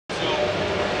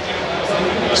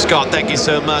Scott, thank you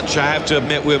so much. I have to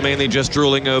admit, we're mainly just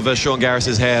drooling over Sean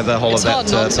Garris's hair the whole of that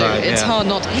time. It's hard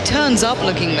not to. He turns up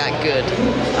looking that good.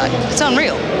 It's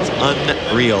unreal. It's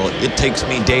unreal. It takes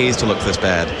me days to look this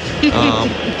bad.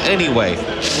 Anyway,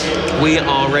 we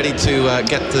are ready to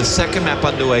get the second map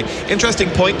underway. Interesting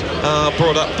point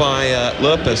brought up by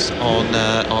Lurpus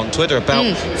on Twitter about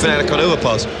Fnatic on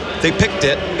Overpass. They picked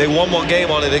it, they won one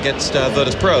game on it against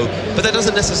VODS Pro, but that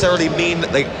doesn't necessarily mean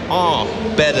that they are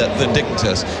better than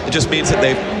Dignitas. It just means that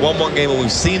they've won one game and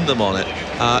we've seen them on it.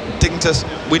 Dignitas,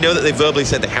 we know that they verbally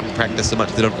said they haven't practiced so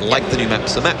much, they don't like the new map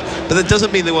so much, but that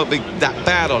doesn't mean they won't be that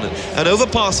bad on it. And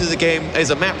Overpass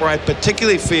is a map where I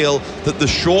particularly feel that the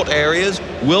short areas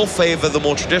will favor the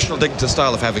more traditional Dignitas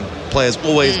style of having players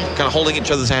always kind of holding each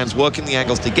other's hands, working the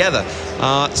angles together.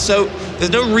 So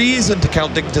there's no reason to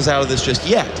count Dignitas out of this just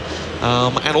yet.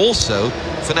 And also,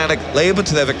 Fnatic labored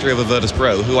to their victory over VODS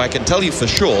Pro, who I can tell you for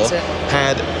sure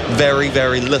had very,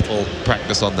 very little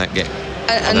practice on that game.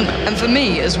 And for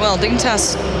me as well,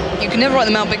 Dignitas, you can never write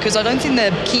them out because I don't think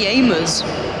their key aimers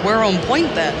were on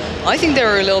point there. I think they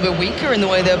were a little bit weaker in the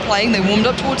way they were playing. They warmed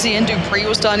up towards the end. Dupree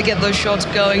was starting to get those shots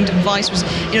going. Device was,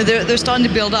 they're starting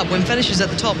to build up. When Fetish is at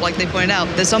the top, like they pointed out,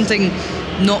 there's something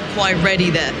not quite ready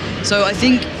there. So I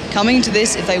think coming into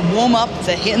this, if they warm up, if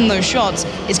they're hitting those shots,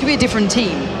 it's going to be a different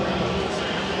team.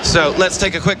 So let's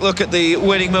take a quick look at the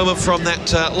winning moment from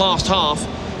that last half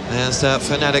as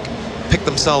Fnatic picked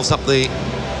themselves up the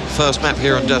first map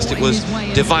here on Dust. It was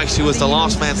Device who was the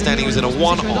last man standing. He was in a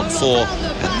 1-on-4,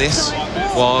 and this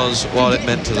was what it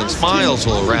meant to them. Smiles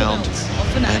all around,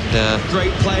 and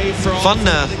great play from fun.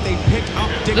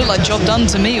 Looked like job done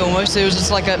to me almost. It was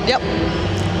just like a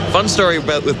fun story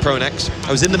with Pronex.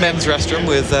 I was in the men's restroom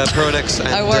with Pronex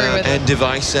and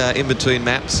Device in between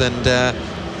maps, and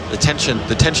the tension in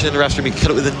the restroom. You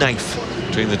cut it with a knife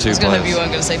between the two players. I was going to hope you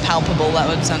weren't going to say palpable. That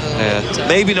would sound a little bit...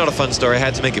 Maybe not a fun story. I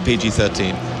had to make it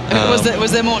PG-13.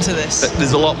 Was there more to this?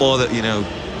 There's a lot more that,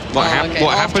 what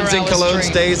happens in Cologne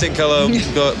stays in Cologne,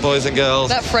 boys and girls.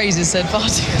 That phrase is said far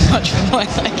too much for my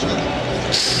liking.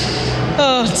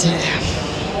 Oh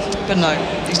dear. But no,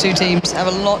 these two teams have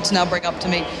a lot to now bring up to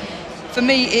me. For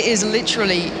me, it is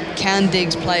literally, can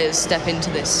Diggs players step into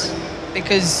this?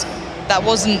 Because that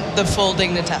wasn't the full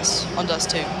Dignitas on Dust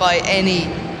 2 by any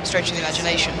stretch of the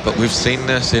imagination. But we've seen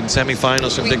this in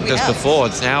semi-finals from Dignitas before.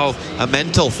 It's now a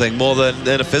mental thing more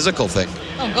than a physical thing.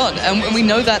 Oh God, and we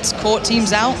know that's caught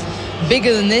teams out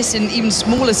bigger than this in even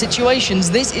smaller situations.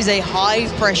 This is a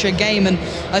high-pressure game, and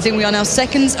I think we are now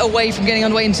seconds away from getting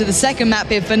underway into the second map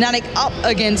here. Fnatic up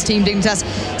against Team Dignitas.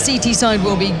 CT side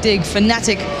will be Dig,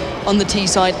 Fnatic on the T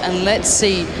side, and let's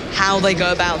see how they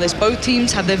go about this. Both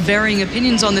teams have their varying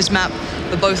opinions on this map,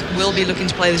 but both will be looking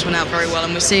to play this one out very well,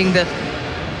 and we're seeing the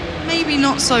maybe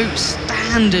not so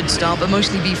standard start, but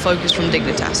mostly be focused from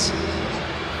Dignitas.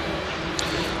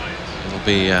 It'll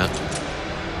be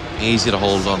easy to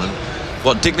hold on, and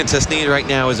what Dignitas need right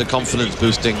now is a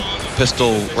confidence-boosting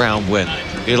pistol round win.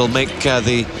 It'll make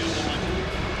the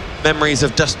memories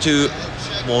of Dust 2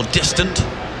 more distant,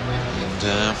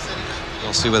 and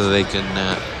we'll see whether they can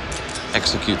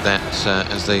execute that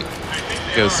as they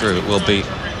go through. It will be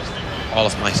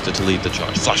Olaf Meister to lead the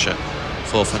charge. Flusher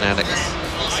for Fnatic,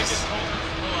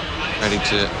 ready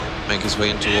to make his way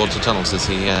in towards the tunnels as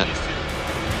he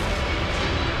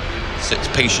sits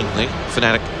patiently.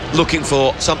 Fnatic looking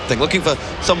for something, looking for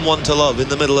someone to love in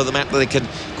the middle of the map that they can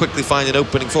quickly find an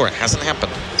opening for. It hasn't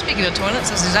happened. Speaking of toilets,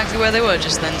 that's exactly where they were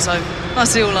just then, so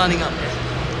nicely all lining up.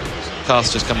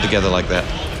 Casts just come together like that.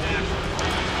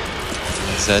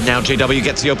 So now JW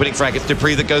gets the opening frag. It's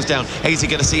Dupree that goes down. AZ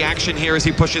going to see action here as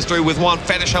he pushes through with one.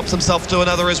 Fetish helps himself to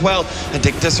another as well. And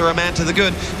Dignitas are a man to the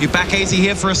good. You back AZ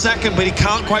here for a second, but he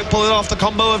can't quite pull it off. The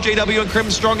combo of JW and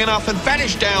Crim strong enough, and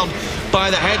Fetish down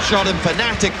by the headshot, and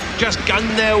Fnatic just gun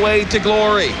their way to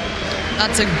glory.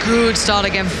 That's a good start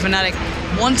again for Fnatic.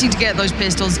 Wanting to get those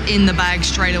pistols in the bag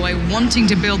straight away, wanting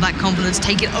to build that confidence,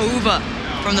 take it over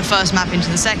from the first map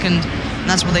into the second, and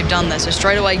that's what they've done there. So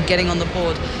straight away getting on the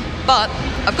board. But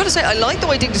I've got to say, I like the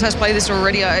way Dignitas has played this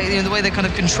already. The way they're kind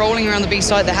of controlling around the B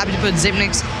side. They're happy to put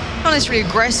Zipniks, not necessarily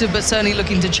aggressive, but certainly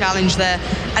looking to challenge there.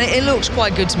 And it looks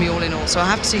quite good to me all in all. So I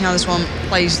have to see how this one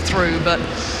plays through. But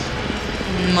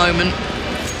moment,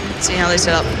 let's see how they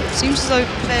set up. Seems as though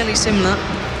fairly similar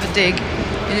for Dig.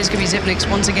 It is going to be Zipniks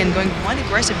once again going quite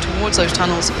aggressive towards those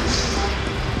tunnels.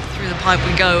 Through the pipe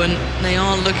we go, and they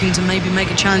are looking to maybe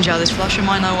make a challenge out of this. Flusher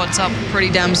might know what's up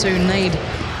pretty damn soon. Nade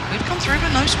would come through,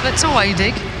 but no splits away,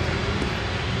 Dig.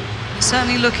 They're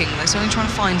certainly looking. They're certainly trying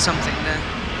to find something. They're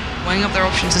weighing up their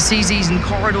options. The CZs and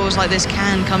corridors like this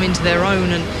can come into their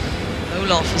own, and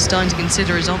Olaf is starting to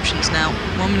consider his options now.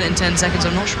 1 minute and 10 seconds.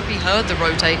 I'm not sure if he heard the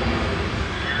rotate.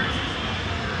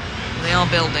 They are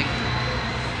building.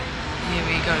 Here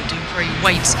we go. Dupree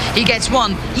waits. He gets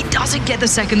one. He doesn't get the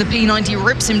second. The P90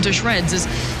 rips him to shreds. As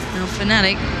now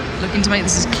Fnatic looking to make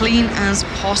this as clean as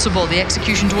possible. The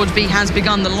execution towards B has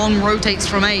begun. The long rotates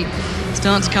from A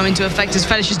start to come into effect as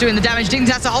Fetish is doing the damage.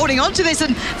 Dignitas are holding on to this,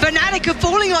 and Fnatic are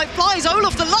falling like flies.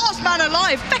 Olaf, the last man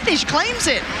alive. Fetish claims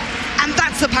it. And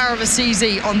that's the power of a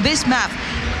CZ on this map,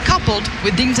 coupled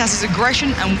with Dignitas'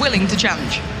 aggression and willing to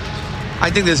challenge. I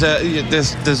think there's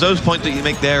those points that you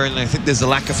make there, and I think there's a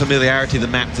lack of familiarity of the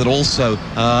map that also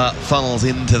funnels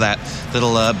into that.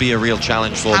 That'll be a real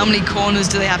challenge for them. How many corners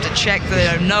do they have to check that they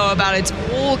don't know about? It's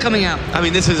all coming out. I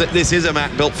mean, this is a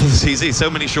map built for the CZ. So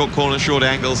many short corners, short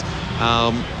angles.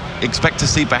 Expect to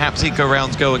see perhaps eco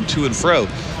rounds going to and fro,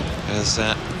 as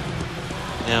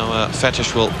now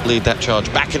Fetish will lead that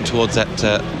charge back in towards that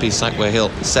B site where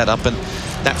he'll set up. And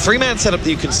that three-man setup that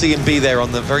you can see in B there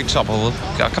on the very top, I'll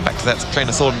come back to that train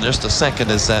of thought in just a second,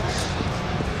 as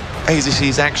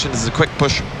AZC's action is a quick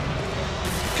push.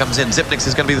 Comes in, Zipnix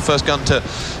is going to be the first gun to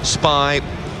spy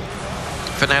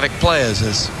Fnatic players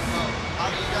as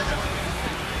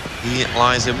he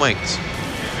lies in wait.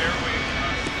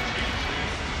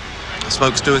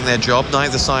 Smoke's doing their job,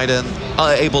 neither side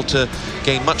are able to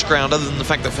gain much ground other than the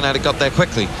fact that Fnatic got there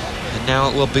quickly. And now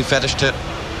it will be Fetish to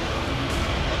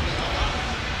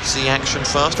see action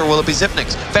first, or will it be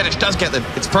Zipnix? Fetish does get them.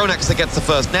 It's Pronex that gets the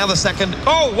first. Now the second.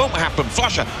 Oh, won't happen.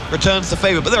 Flusher returns the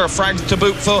favor, but there are frags to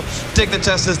boot for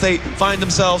Dignitas as they find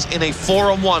themselves in a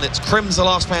 4-on-1. It's Crim's the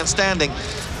last man standing,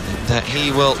 and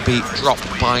he will be dropped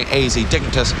by AZ.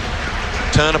 Dignitas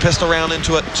turn a pistol round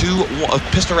into a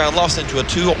pistol round loss into a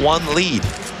 2-1 lead.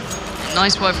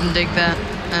 Nice work from Dig there,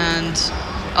 and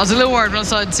I was a little worried when I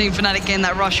started seeing Fnatic getting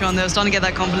that rush on. They were starting to get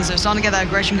that confidence, they were starting to get that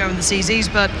aggression going with the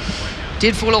CZs, but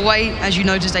did fall away. As you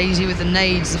noticed, AZ with the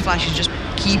nades, the flashes just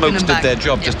keeping Smokes them back. did their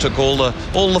job, just took all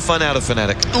the fun out of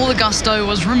Fnatic. All the gusto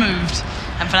was removed,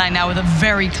 and Fnatic now with a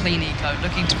very clean eco,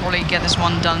 looking to probably get this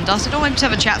one done and dusted, or maybe to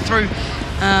have a chat through,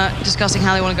 discussing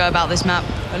how they want to go about this map.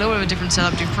 A little bit of a different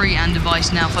setup. Dupree and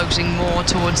Device now focusing more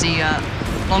towards the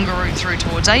longer route through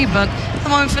towards A, but at the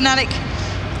moment Fnatic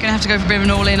gonna have to go for a bit of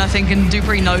an all-in, I think, and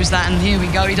Dupree knows that, and here we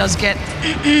go. He does get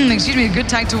excuse me, a good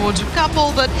tag towards a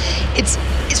couple, but it's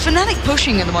Fnatic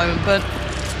pushing at the moment, but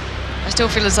I still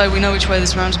feel as though we know which way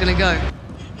this round's gonna go.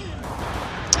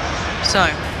 So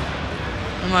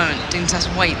at the moment Dignitas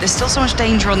wait. There's still so much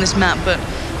danger on this map, but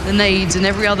the nades and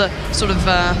every other sort of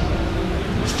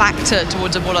factor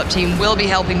towards a ball-up team will be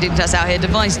helping Dignitas out here.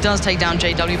 Device does take down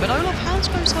JW, but Olaf has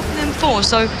got himself in M4,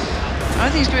 so I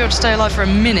don't think he's gonna be able to stay alive for a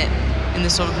minute in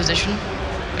this sort of position.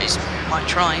 He might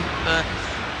try, but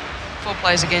 4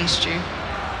 players against you.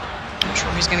 I'm sure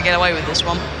he's going to get away with this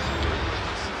one.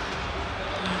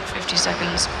 50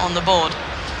 seconds on the board.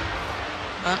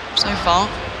 But so far,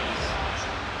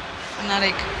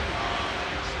 Fnatic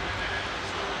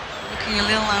looking a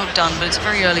little outdone, but it's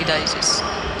very early days. It's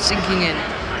sinking in.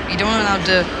 You don't want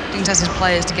to allow Dignitas'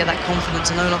 players to get that confidence,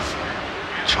 and Olaf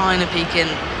trying to peek in.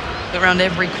 But around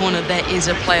every corner there is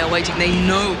a player waiting. They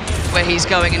know where he's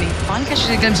going, and he finally catches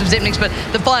a glimpse of Zipnix, but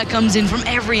the fire comes in from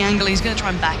every angle. He's going to try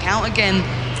and back out again.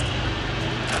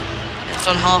 Left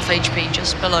on half HP,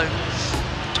 just below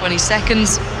 20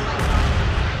 seconds.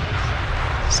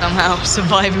 Somehow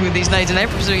surviving with these nades, and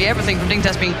absolutely everything from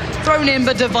Dignitas being thrown in,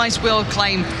 but Device will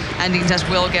claim, and Dignitas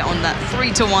will get on that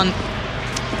 3-1.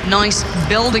 Nice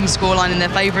building scoreline in their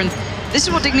favor, and this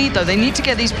is what they need, though. They need to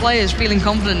get these players feeling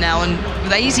confident now, and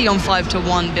with AZ on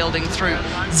 5-1 building through,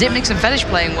 Zipnix and Fetish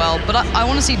playing well, but I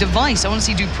want to see Device, I want to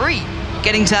see Dupree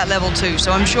getting to that level too.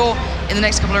 So I'm sure in the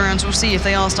next couple of rounds we'll see if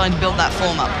they are starting to build that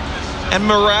form up. And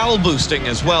morale boosting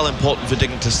as well, important for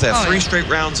Dignitas there. Oh, 3 straight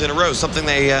rounds in a row, something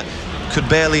they could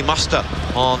barely muster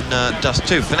on Dust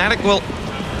 2. Fnatic will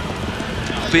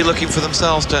be looking for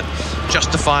themselves to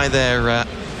justify their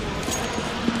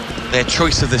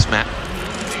choice of this map.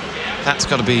 That's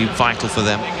got to be vital for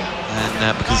them,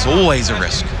 and because it's always a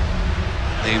risk.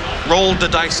 They rolled the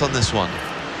dice on this one,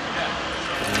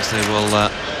 as they will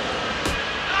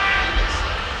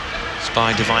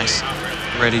spy Device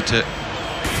ready to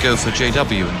go for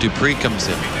JW, and Dupree comes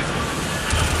in.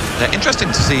 Interesting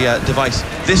to see Device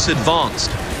this advanced,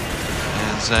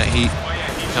 as he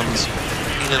comes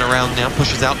in and around now,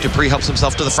 pushes out. Dupree helps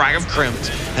himself to the frag of Crims,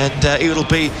 and it'll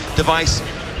be Device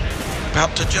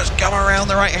about to just come around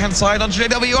the right-hand side on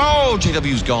JW. Oh,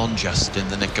 JW's gone just in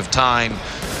the nick of time.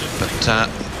 But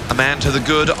a man to the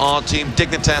good, our team,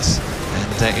 Dignitas.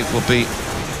 And it will be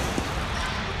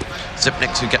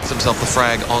Zipnix, who gets himself the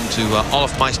frag onto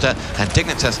Olofmeister, and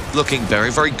Dignitas looking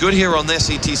very, very good here on their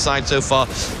CT side so far.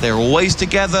 They're always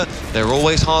together, they're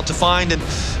always hard to find, and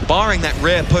barring that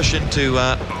rare push into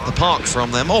the park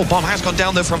from them. Oh, bomb has gone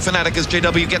down there from Fnatic as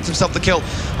JW gets himself the kill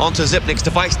onto Zipnix.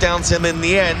 Device downs him in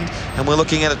the end, and we're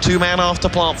looking at a two-man after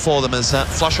plant for them as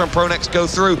Flusher and Pronex go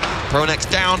through. Pronex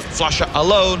down, Flusher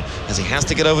alone, as he has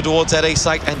to get over towards that A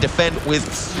site and defend with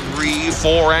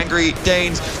 3-4 angry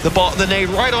Danes. The nade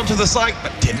right onto the site,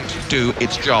 but didn't do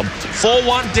its job.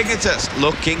 4-1 Dignitas,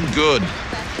 looking good.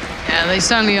 Yeah, they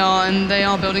certainly are, and they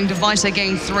are building Device. They're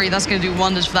getting 3. That's going to do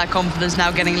wonders for that confidence,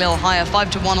 now getting a little higher.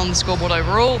 5-1 on the scoreboard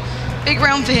overall. Big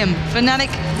round for him. Fnatic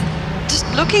just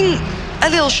looking a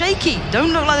little shaky.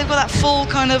 Don't look like they've got that full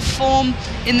kind of form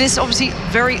in this, obviously,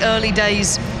 very early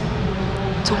days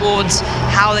towards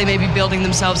how they may be building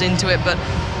themselves into it, but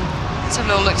let's have a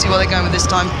little look, see what they're going with this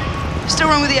time. Still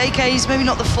run with the AKs, maybe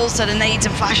not the full set of nades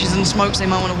and flashes and smokes they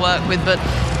might want to work with, but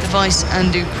Device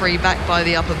and Dupree back by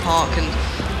the upper park and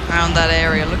around that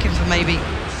area, looking for maybe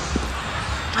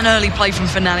an early play from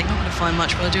Fnatic. Not going to find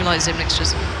much, but I do like Zipnix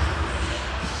just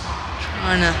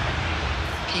trying to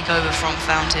peek over from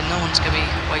Fountain. No one's going to be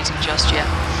waiting just yet.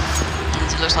 And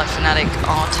it looks like Fnatic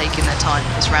are taking their time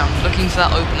this round, looking for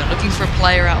that opener, looking for a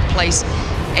player out of place,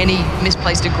 any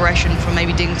misplaced aggression from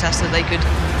maybe Dignitas that they could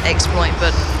exploit,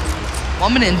 but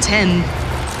 1 minute and 10,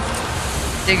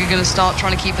 Dig are going to start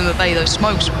trying to keep them at bay. Those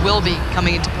smokes will be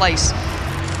coming into place.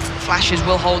 Flashes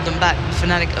will hold them back.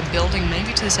 Fnatic are building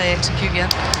maybe to say execute, yeah.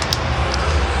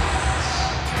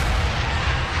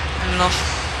 And off.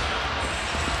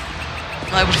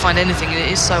 Not able to find anything.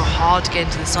 It is so hard to get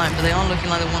into the site, but they are looking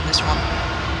like they want this one.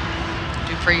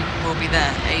 Dupree will be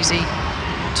there. AZ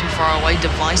not too far away.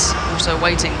 Device also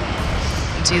waiting.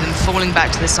 You can see them falling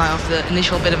back to the site after the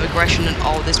initial bit of aggression, and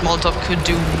oh, this Molotov could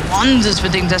do wonders for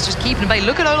Dignitas, just keeping bay.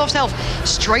 Look at Olof's health,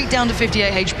 straight down to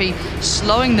 58 HP,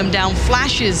 slowing them down.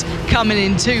 Flashes coming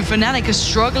in too. Fnatic are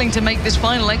struggling to make this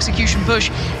final execution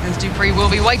push, and Dupree will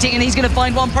be waiting, and he's going to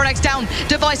find one. Pronex down,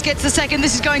 Device gets the second.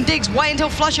 This is going Diggs. Wait until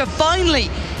Flusher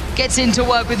finally gets into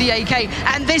work with the AK,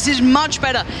 and this is much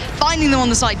better. Finding them on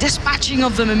the site, dispatching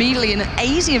of them immediately, and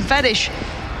AZ and Fetish,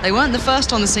 they weren't the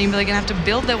first on the scene, but they're going to have to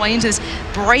build their way into this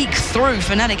breakthrough.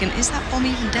 Fnatic, and is that bomb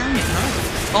even down yet?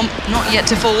 No. Bomb not yet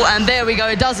to fall, and there we go.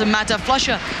 It doesn't matter.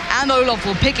 Flusher and Olof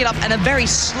will pick it up, and a very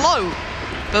slow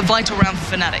but vital round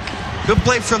for Fnatic. Good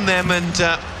play from them, and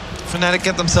Fnatic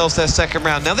get themselves their second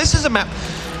round. Now, this is a map,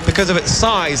 because of its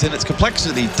size and its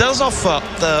complexity, does offer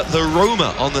the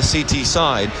roamer on the CT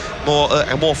side,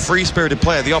 a more free-spirited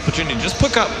player, the opportunity to just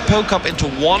poke up into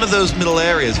one of those middle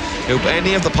areas,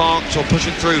 any of the parks or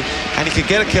pushing through, and he could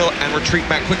get a kill and retreat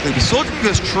back quickly. We saw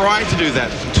Dignitas try to do that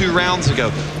 2 rounds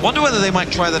ago. Wonder whether they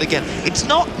might try that again. It's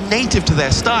not native to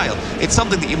their style. It's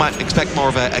something that you might expect more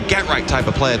of a get-right type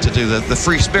of player to do, the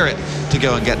free spirit to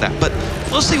go and get that. But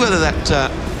we'll see whether that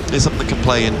is something that can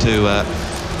play into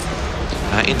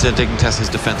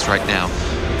Dignitas' defense right now.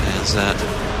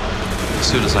 As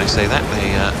soon as I say that,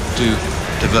 they do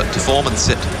divert to form and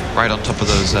sit right on top of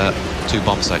those 2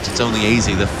 bomb sites. It's only AZ,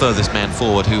 the furthest man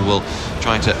forward, who will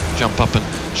try to jump up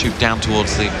and shoot down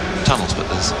towards the tunnels, but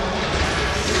there's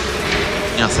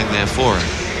nothing there for him.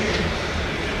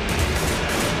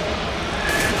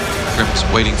 Grim's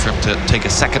waiting for him to take a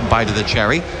second bite of the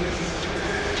cherry.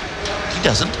 He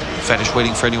doesn't. Fetish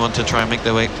waiting for anyone to try and make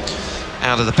their way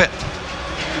out of the pit.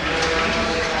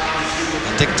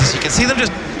 Dignitas, you can see them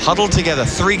just huddled together,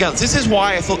 3 guns. This is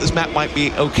why I thought this map might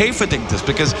be okay for Dignitas,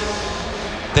 because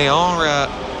they are a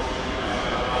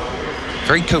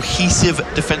very cohesive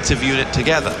defensive unit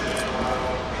together.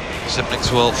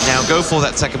 Zipnix will now go for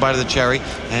that second bite of the cherry,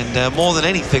 and more than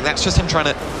anything, that's just him trying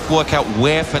to work out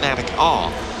where Fnatic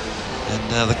are.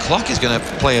 And the clock is going to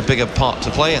play a bigger part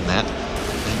to play in that.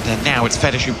 And now it's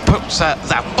Fetish who puts that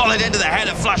bullet into the head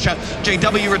of Flusher.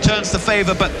 JW returns the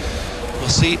favor, but we'll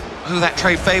see who that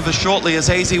trade favors shortly as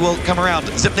AZ will come around.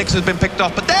 Zipnix has been picked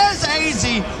off, but there's AZ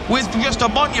with just a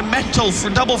monumental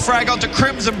double frag onto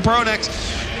Crimson Pronex.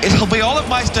 It'll be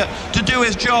Olofmeister to do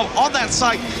his job on that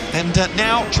site, and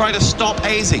now try to stop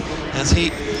AZ as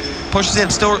he pushes in.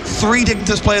 Still 3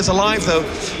 Dignitas players alive, though.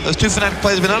 Those 2 Fnatic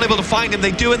players have been unable to find him.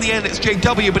 They do in the end. It's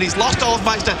JW, but he's lost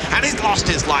Olofmeister, and he's lost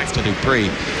his life to Dupree.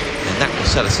 And that will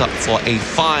set us up for a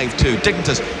 5-2.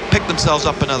 Dignitas pick themselves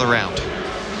up another round.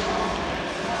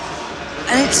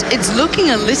 And it's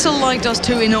looking a little like Dust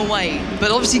 2 in a way,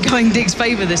 but obviously going Dig's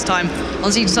favor this time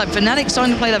on each side. Fnatic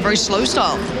starting to play that very slow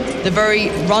style. the very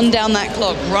run down that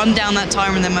clock, run down that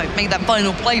timer, and then make that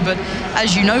final play. But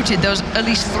as you noted, there was at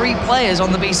least 3 players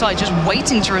on the B side just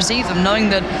waiting to receive them, knowing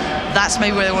that that's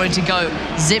maybe where they wanted to go.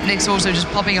 Xyp9x also just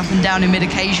popping up and down in mid,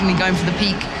 occasionally going for the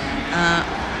peak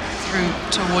through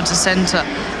towards the center.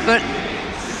 But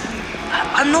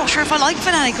I'm not sure if I like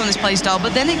Fnatic on this playstyle,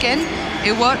 but then again,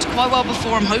 it worked quite well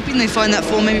before. I'm hoping they find that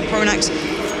form. Maybe Pronak's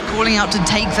calling out to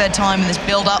take their time in this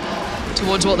build-up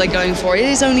towards what they're going for. It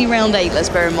is only round 8, let's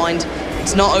bear in mind.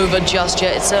 It's not over just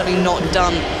yet. It's certainly not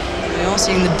done. We are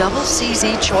seeing the double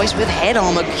CZ choice with head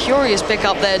armor. Curious pick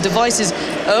up there. Devices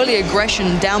early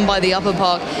aggression down by the upper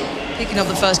park. Picking up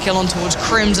the first kill on towards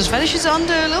Crims as Fetish is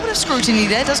under a little bit of scrutiny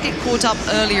there. Does get caught up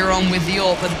earlier on with the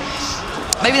AWP.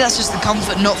 And maybe that's just the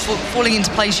comfort not falling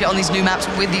into place yet on these new maps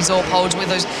with these AWP holds, with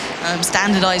those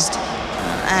standardized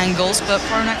angles, but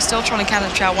Pronak's still trying to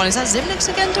catch out one. Is that Xyp9x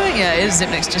again doing it? Yeah, it is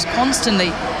Xyp9x, just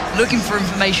constantly looking for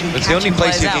information. It's the only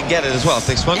place you can get it as well. If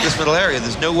they smoke this middle area,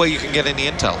 there's no way you can get any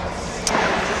intel.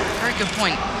 Very good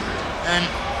point. And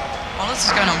while this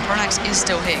is going on, Pronax is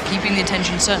still here, keeping the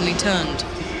attention certainly turned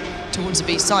towards the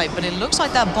B side, but it looks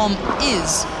like that bomb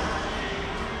is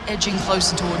edging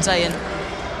closer towards A, and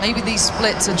maybe these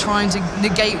splits are trying to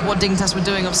negate what Dignitas were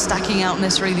doing of stacking out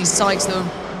necessarily these sites that were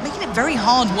making it very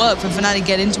hard work for Fnatic to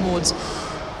get in towards.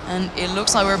 And it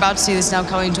looks like we're about to see this now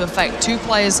coming into effect. 2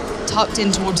 players tucked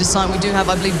in towards this side. We do have,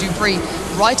 I believe, Dupree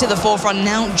right at the forefront,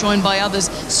 now joined by others,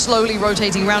 slowly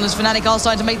rotating around as Fnatic are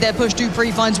starting to make their push.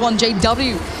 Dupree finds one,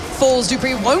 JW falls.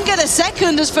 Dupree won't get a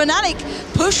second as Fnatic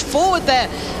push forward there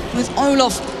with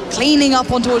Olof cleaning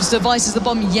up on towards Devices. The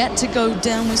bomb yet to go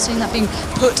down. We're seeing that being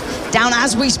put down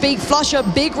as we speak. Flusher,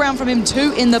 big round from him,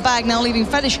 2 in the bag, now leaving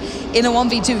Fetish in a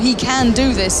 1v2. He can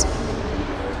do this.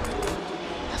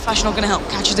 Flash not going to help.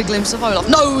 Catches a glimpse of Olof.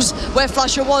 Knows where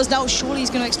Flusher was. Now surely he's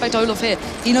going to expect Olof here.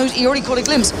 He knows, he already caught a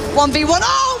glimpse. 1v1.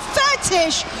 Oh,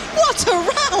 Fetish! What a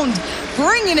round!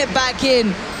 Bringing it back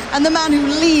in. And the man who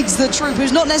leads the troop,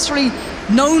 who's not necessarily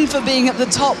known for being at the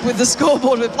top with the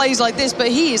scoreboard with plays like this, but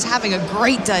he is having a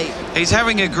great day. He's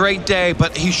having a great day,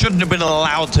 but he shouldn't have been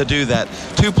allowed to do that.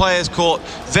 2 players caught,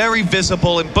 very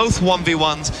visible in both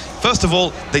 1v1s. First of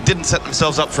all, they didn't set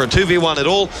themselves up for a 2v1 at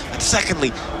all. And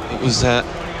secondly, it was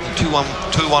 2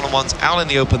 one-on-ones out in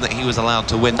the open that he was allowed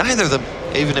to win. Neither of them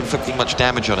even inflicting much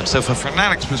damage on him. So from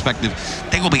Fnatic's perspective,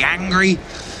 they will be angry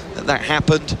that that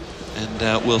happened,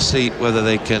 and we'll see whether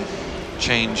they can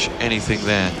change anything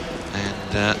there.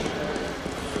 And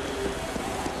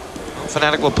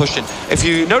Fnatic will push in. If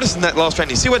you notice in that last round,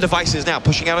 you see where Device is now,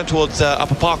 pushing out towards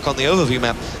Upper Park on the overview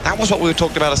map. That was what we were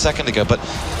talking about a second ago, but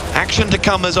action to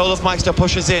come as Olaf Meister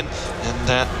pushes in,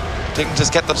 and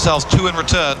Dignitas get themselves 2 in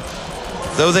return.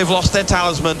 Though they've lost their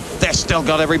talisman, they've still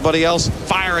got everybody else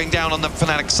firing down on the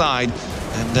Fnatic side,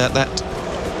 and that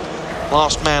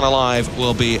last man alive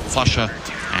will be Flusher,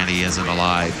 and he isn't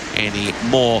alive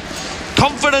anymore.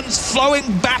 Confidence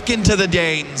flowing back into the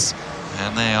Danes,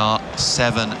 and they are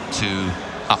 7-2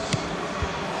 up.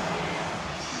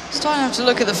 Starting to have to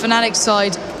look at the Fnatic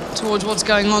side towards what's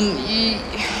going on.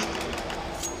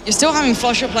 You're still having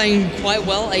Flusher playing quite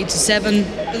well, 8-7,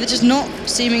 but they're just not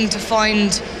seeming to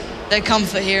find their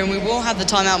comfort here, and we will have the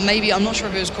timeout. Maybe, I'm not sure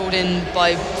if it was called in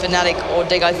by Fnatic or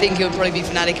Dig. I think it would probably be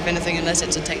Fnatic, if anything, unless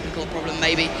it's a technical problem,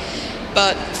 maybe.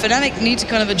 But Fnatic need to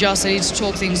kind of adjust. They need to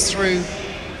talk things through,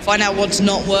 find out what's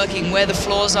not working, where the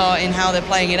flaws are in how they're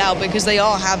playing it out, because they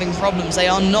are having problems. They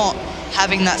are not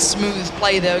having that smooth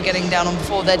play they were getting down on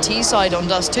before. Their T side on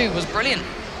Dust 2 was brilliant.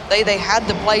 They had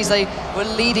the plays. They were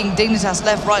leading Dignitas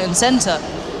left, right, and center.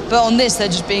 But on this, they're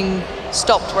just being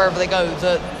stopped wherever they go.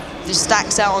 The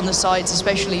stacks out on the sides,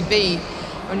 especially B,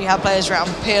 when you have players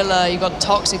around Pillar, you got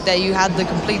Toxic there, you had the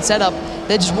complete setup,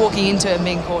 they're just walking into it and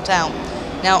being caught out.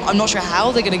 Now, I'm not sure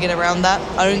how they're going to get around that.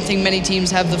 I don't think many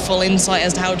teams have the full insight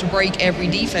as to how to break every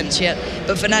defense yet,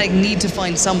 but Fnatic need to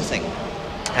find something.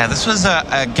 Yeah, this was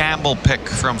a gamble pick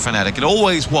from Fnatic. It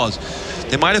always was.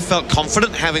 They might have felt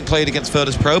confident having played against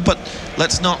VODS Pro, but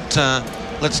let's not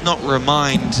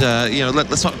remind,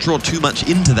 let's not draw too much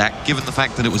into that, given the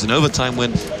fact that it was an overtime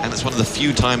win, and it's one of the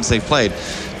few times they've played.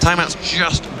 Timeout's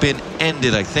just been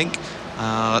ended, I think.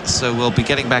 So we'll be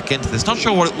getting back into this. Not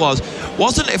sure what it was.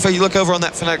 Wasn't, if you look over on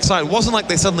that Fnatic side, wasn't like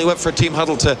they suddenly went for a team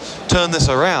huddle to turn this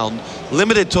around.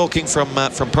 Limited talking from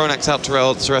Pronax out to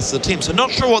the rest of the team. So not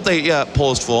sure what they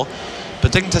paused for.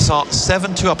 But Dignitas are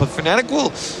 7-2 up, and Fnatic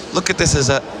will look at this as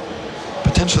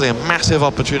potentially a massive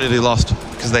opportunity lost,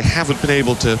 because they haven't been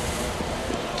able to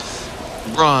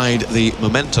ride the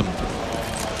momentum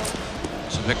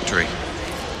to victory.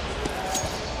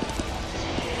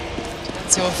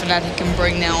 Let's see what Fnatic can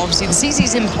bring now. Obviously, the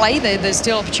CC's in play. There's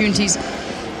still opportunities,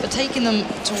 but taking them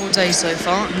towards A so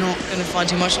far. Not going to find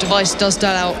too much. Device does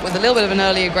start out with a little bit of an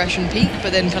early aggression peak,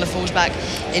 but then kind of falls back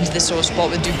into this sort of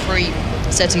spot with Dupree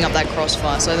setting up that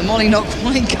crossfire. So the molly not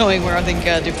quite going where I think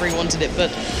Dupree wanted it,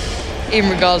 but in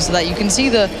regards to that, you can see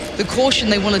the caution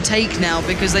they want to take now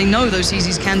because they know those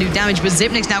CZs can do damage, but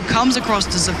Xyp9x now comes across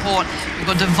to support. We've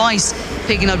got Device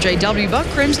picking up JW, but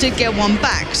Crims did get one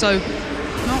back, so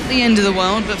not the end of the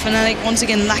world, but Fnatic once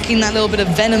again lacking that little bit of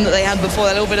venom that they had before,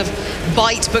 that little bit of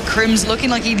bite, but Crims looking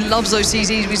like he loves those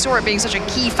CZs. We saw it being such a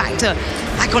key factor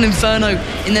back on Inferno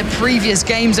in their previous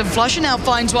games, and Flusher now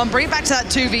finds one, bring it back to that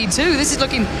 2v2. This is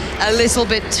looking a little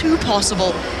bit too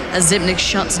possible as Xyp9x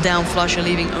shuts down Flusher,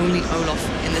 leaving only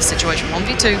Olof in this situation.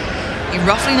 1v2, he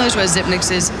roughly knows where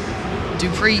Xyp9x is.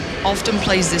 Dupree often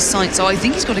plays this site, so I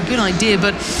think he's got a good idea,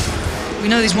 but we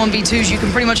know these 1v2s, you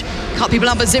can pretty much cut people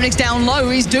out, but Xyp9x down low.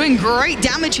 He's doing great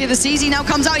damage here. The CZ now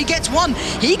comes out, he gets one.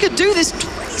 He could do this,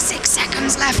 26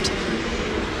 seconds left.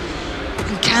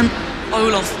 And can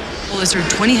Olof pull this through?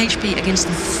 20 HP against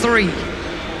the 3 of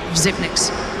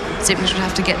Xyp9x. Xyp9x would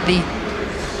have to get the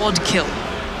quad kill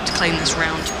to claim this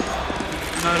round.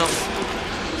 And Olof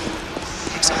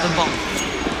picks up the bomb.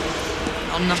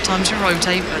 Not enough time to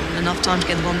rotate, but enough time to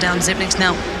get the bomb down. Xyp9x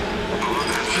now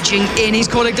edging in, he's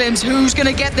caught a glimpse. Who's going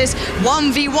to get this?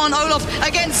 1v1 Olof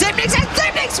against Xyp9x, and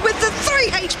Xyp9x with the 3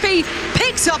 HP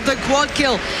picks up the quad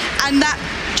kill. And that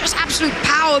just absolute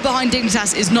power behind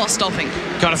Dignitas is not stopping.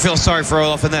 Gotta feel sorry for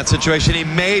Olof in that situation. He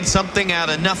made something out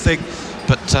of nothing,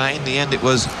 but in the end it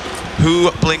was who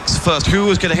blinks first, who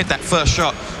was going to hit that first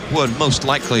shot would most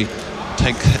likely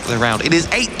take the round. It is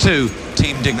 8-2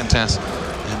 Team Dignitas,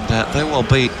 and they will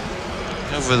be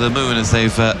over the moon as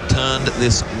they've turned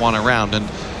this one around. And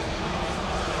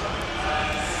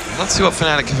let's see what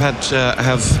Fnatic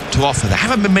have to offer. There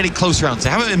haven't been many close rounds.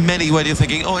 There haven't been many where you're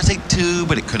thinking, oh, it's 8-2,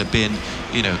 but it could have been,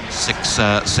 you know,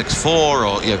 6-4,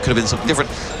 or, you know, could have been something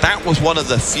different. That was one of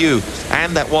the few,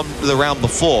 and that one the round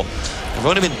before. There've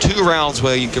only been 2 rounds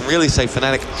where you can really say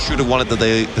Fnatic should have won it that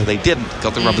they didn't.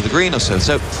 Got the rub of the green or so.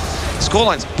 So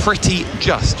scoreline's pretty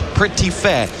just, pretty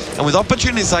fair. And with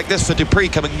opportunities like this for Dupree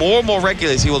coming more and more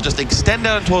regularly, he will just extend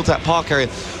down towards that park area,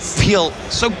 feel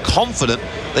so confident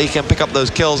that he can pick up those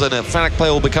kills, and a Fnatic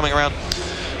player will be coming around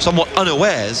somewhat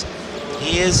unawares.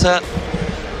 He is,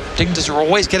 Dignitas are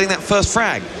always getting that first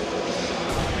frag.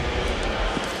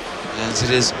 As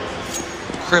it is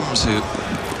Crims who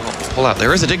pull out.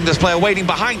 There is a Dignitas player waiting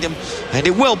behind him, and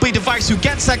it will be Device who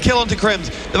gets that kill onto Crims.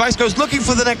 Device goes looking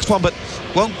for the next one, but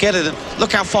won't get it. And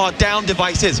look how far down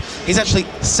Device is. He's actually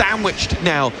sandwiched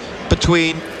now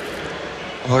between,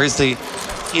 or is he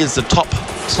is the top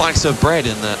slice of bread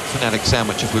in the Fnatic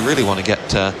sandwich, if we really want to get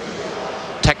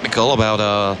technical about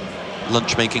our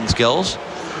lunch making skills.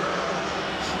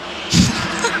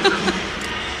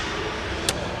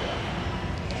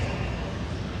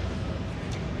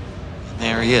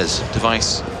 There he is,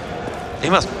 Device.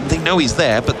 They know he's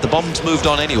there, but the bomb's moved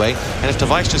on anyway, and if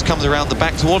Device just comes around the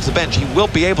back towards the bench, he will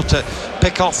be able to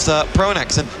pick off the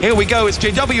Pronax. And here we go, it's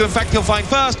JW, in fact, he'll find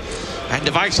first, and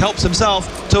Device helps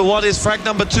himself to what is frag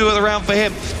number 2 of the round for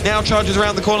him. Now charges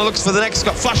around the corner, looks for the next,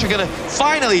 got Flusher gonna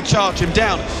finally charge him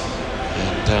down.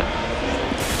 And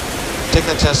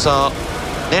Dignitas are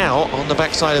now on the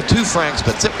backside of 2 frags,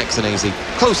 but Xyp9x and AZ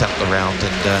close out the round,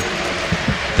 and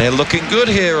they're looking good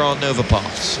here on Nova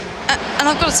Paths. And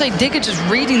I've got to say, Dig are just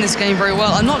reading this game very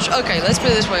well. I'm not sure, okay, let's put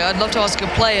it this way. I'd love to ask a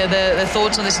player their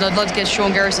thoughts on this, and I'd love to get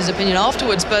Sean Garris's opinion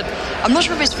afterwards, but I'm not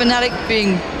sure if it's Fnatic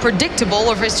being predictable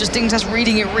or if it's just Dignitas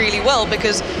reading it really well,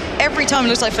 because every time it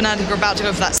looks like Fnatic are about to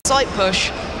go for that side push,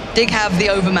 Dig have the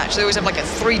overmatch. They always have like a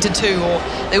 3-2,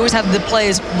 or they always have the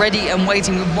players ready and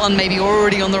waiting with one maybe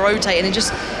already on the rotate, and it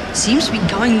just seems to be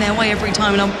going their way every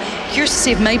time. And I'm curious to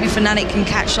see if maybe Fnatic can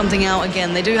catch something out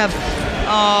again. They do have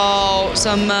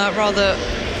some rather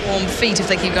warm feet if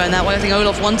they keep going that way. I think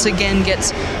Olof once again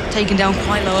gets taken down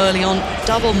quite low early on.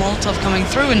 Double Molotov coming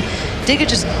through, and Dig are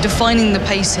just defining the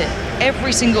pace here.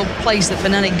 Every single place that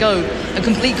Fnatic go, a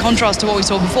complete contrast to what we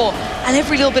saw before, and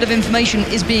every little bit of information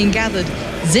is being gathered.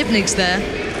 Xyp9x there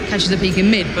catches the peak in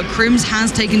mid, but Crims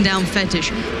has taken down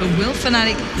Fetish. But will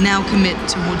Fnatic now commit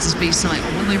towards this B site,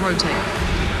 or will they rotate?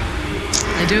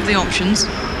 They do have the options.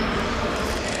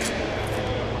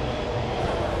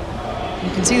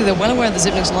 You can see that they're well aware that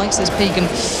Xyp9x likes this peak, and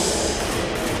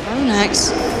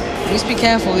Pronax, please be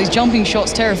careful. These jumping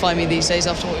shots terrify me these days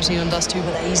after what we've seen on Dust 2,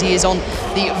 but AZ is on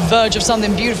the verge of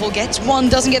something beautiful. Gets one,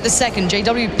 doesn't get the second.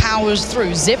 JW powers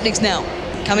through. Xyp9x now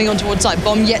coming on towards site.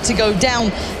 Bomb yet to go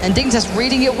down, and Dignitas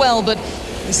reading it well, but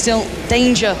There's still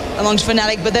danger amongst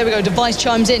Fnatic, but there we go. Device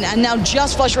chimes in, and now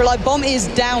just Flusher alive. Bomb is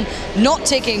down, not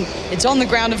ticking. It's on the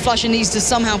ground, and Flusher needs to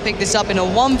somehow pick this up in a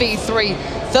 1v3,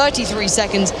 33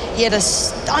 seconds. He had a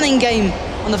stunning game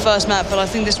on the first map, but I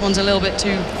think this one's a little bit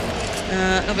too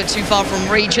far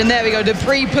from reach. And there we go.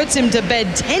 Dupree puts him to bed,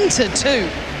 10-2.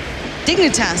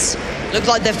 Dignitas look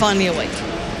like they're finally awake.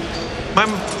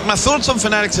 My thoughts on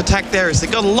Fnatic's attack there is they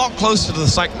got a lot closer to the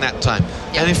site in that time.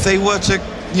 Yep. And if they were to,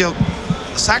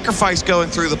 sacrifice going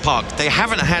through the park, they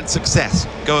haven't had success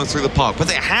going through the park, but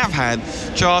they have had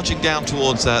charging down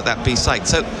towards that B site.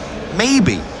 So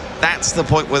maybe that's the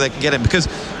point where they can get him, because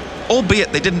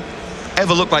albeit they didn't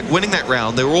ever look like winning that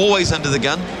round, they were always under the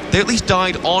gun, they at least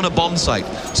died on a bomb site.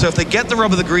 So if they get the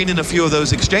rub of the green in a few of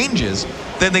those exchanges,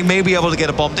 then they may be able to get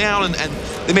a bomb down and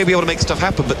they may be able to make stuff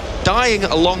happen. But dying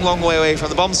a long, long way away from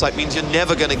the bomb site means you're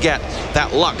never going to get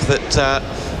that luck that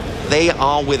they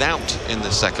are without in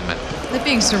this second map. They're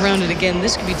being surrounded again.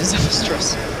 This could be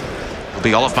disastrous. It'll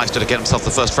be Olofmeister to get himself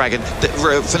the first frag, and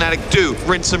Fnatic do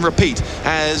rinse and repeat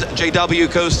as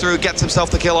JW goes through, gets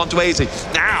himself the kill onto AZ.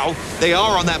 Now they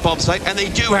are on that bomb site, and they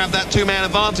do have that two-man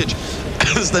advantage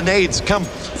as the nades come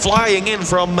flying in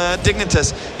from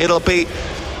Dignitas. It'll be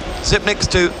Xyp9x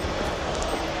to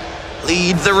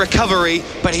lead the recovery,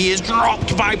 but he is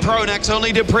dropped by Pronax.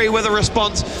 Only Dupree with a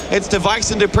response. It's Device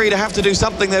and Dupree to have to do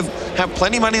something. They have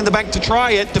plenty of money in the bank to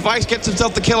try it. Device gets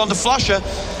himself the kill onto Flusher.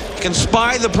 He can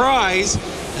spy the prize,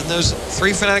 and those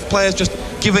three Fnatic players just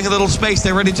giving a little space.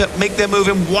 They're ready to make their move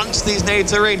in once these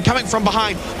nades are in. Coming from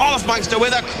behind, Olofmeister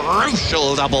with a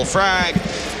crucial double frag.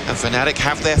 And Fnatic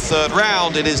have their third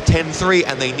round. It is 10-3,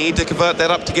 and they need to convert that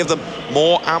up to give them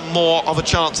more and more of a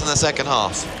chance in the second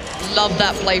half. Love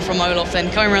that play from Olof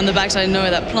then, coming around the backside. I didn't know where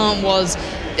that plant was.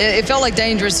 It felt like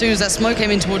danger as soon as that smoke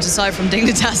came in towards the side from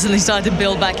Dignitas and they started to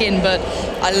build back in, but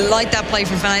I like that play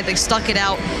from Fnatic. They stuck it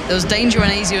out. There was danger,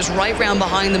 and AZ was right round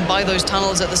behind them by those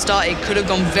tunnels at the start. It could have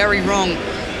gone very wrong,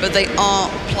 but they are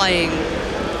playing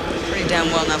pretty damn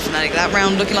well now, Fnatic. That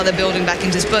round looking like they're building back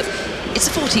into this, but it's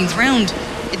the 14th round.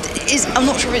 I'm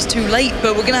not sure if it's too late,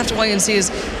 but we're going to have to wait and see.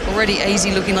 As already AZ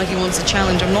looking like he wants a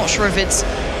challenge. I'm not sure if it's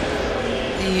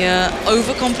the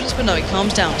overconfidence, but no, he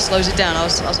calms down, slows it down. I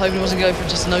was hoping he wasn't going to go for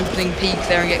just an opening peak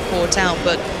there and get caught out,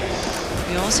 but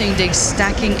we are seeing Dig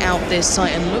stacking out this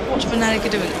site, and look what Fnatic are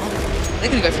doing. Oh, they're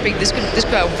going to go for peak. This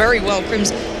could go out very well.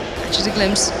 Crims catches a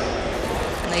glimpse,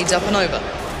 nades up and over,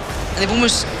 and they've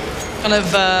almost kind of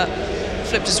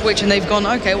flipped a switch, and they've gone,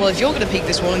 okay, well, if you're going to peek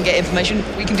this wall and get information,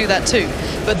 we can do that too.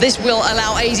 But this will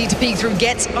allow AZ to peek through,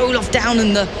 gets Olaf down,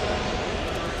 and the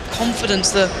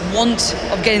confidence, the want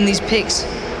of getting these picks.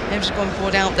 Maybe just gone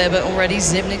forward out there, but already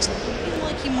Xyp9x looking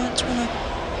like he might want to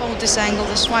hold this angle.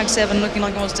 The Swag 7 looking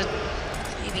like he wants to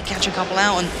maybe catch a couple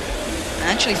out, and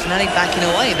actually Fnatic backing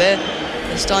away. They're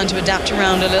starting to adapt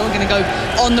around a little. Going to go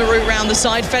on the route round the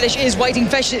side. Fetish is waiting.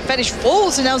 Fetish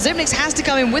falls, and now Xyp9x has to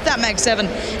come in with that Mag 7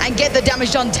 and get the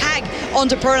damage done. Tag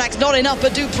onto Pronax, not enough,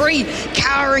 but Dupree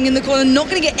cowering in the corner, not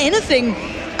going to get anything,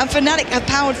 and Fnatic have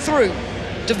powered through.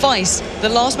 Device, the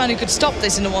last man who could stop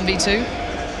this in the 1v2.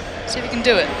 See if he can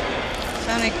do it.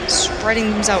 Fnatic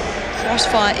spreading things out.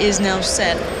 Crossfire is now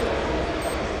set.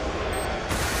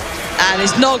 And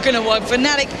it's not going to work.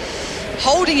 Fnatic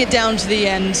holding it down to the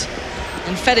end.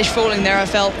 And Fetish falling there, I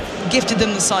felt, gifted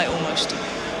them the site almost.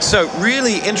 So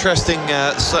really interesting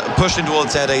pushing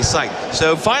towards that A site.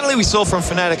 So finally we saw from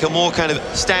Fnatic a more kind of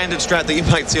standard strat that you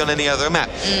might see on any other map.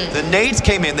 The nades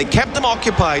came in, they kept them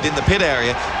occupied in the pit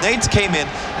area. Nades came in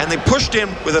and they pushed in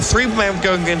with a three-man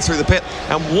going in through the pit,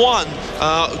 and one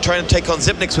trying to take on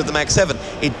Xyp9x with the Mag 7.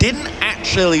 It didn't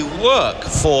actually work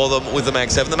for them with the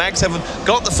Mag 7. The Mag 7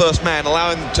 got the first man,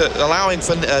 allowing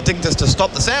for Dignitas to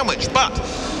stop the sandwich, but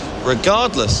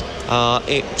regardless,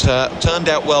 it turned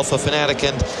out well for Fnatic,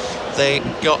 and they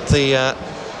got the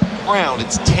round.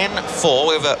 It's 10-4.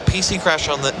 We have a PC crash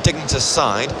on the Dignitas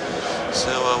side, so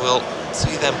we'll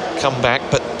see them come back.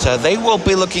 But they will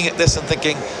be looking at this and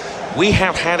thinking, we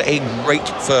have had a great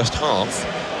first half.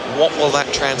 What will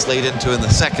that translate into in the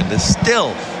second? There's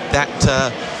still that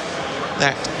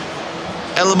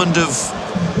element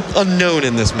of unknown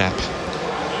in this map.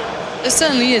 There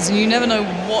certainly is, and you never know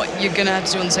what you're going to have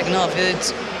to do in the second half.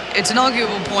 It's an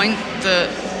arguable point that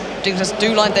Dignitas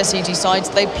do like their CT sides.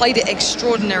 They played it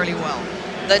extraordinarily well.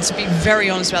 Let's be very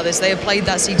honest about this. They have played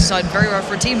that CT side very well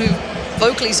for a team who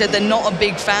vocally said they're not a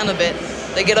big fan of it.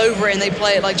 They get over it and they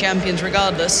play it like champions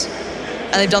regardless,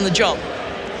 and they've done the job.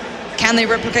 Can they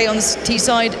replicate on the T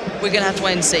side? We're going to have to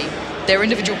wait and see. They're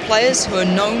individual players who are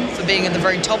known for being at the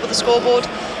very top of the scoreboard.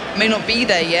 May not be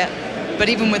there yet, But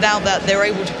even without that, they're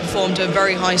able to perform to a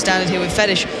very high standard here with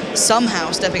Fetish somehow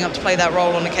stepping up to play that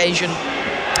role on occasion.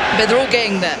 But they're all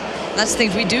getting there. And that's the thing,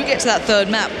 if we do get to that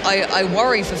third map, I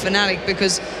worry for Fnatic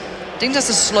because Dignitas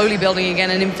is slowly building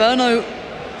again, and Inferno,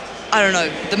 I don't know,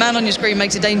 the man on your screen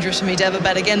makes it dangerous for me to ever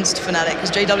bet against Fnatic because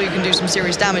JW can do some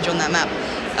serious damage on that map.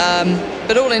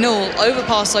 But all in all,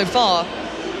 Overpass so far,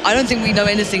 I don't think we know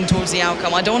anything towards the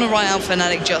outcome. I don't want to write out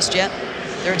Fnatic just yet.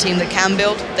 They're a team that can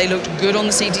build. They looked good on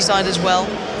the CT side as well.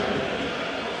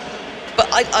 But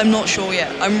I'm not sure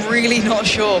yet. I'm really not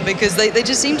sure because they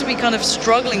just seem to be kind of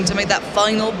struggling to make that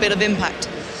final bit of impact.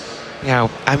 Yeah,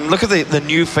 and look at the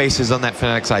new faces on that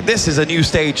Fnatic side. This is a new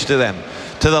stage to them.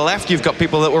 To the left, you've got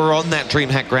people that were on that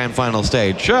DreamHack Grand Final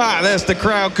stage. There's the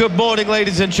crowd. Good morning,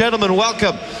 ladies and gentlemen.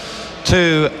 Welcome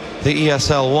to the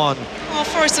ESL 1. Oh,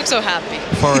 Forrest looks so happy.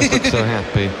 Forrest looks so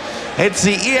happy. It's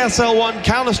the ESL 1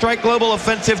 Counter-Strike Global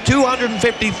Offensive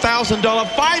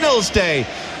 $250,000 finals day.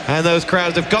 And those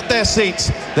crowds have got their seats.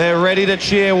 They're ready to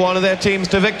cheer one of their teams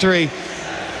to victory.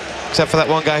 Except for that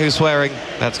one guy who's swearing.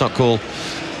 That's not cool.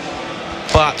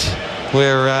 But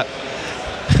we're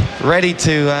ready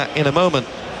to, in a moment,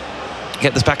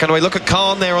 get this back underway. Look at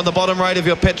Khan there on the bottom right of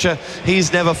your picture.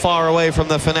 He's never far away from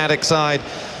the Fnatic side.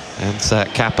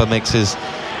 And Kappa makes his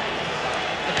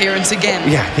appearance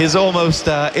again. Yeah, his almost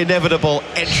inevitable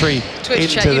entry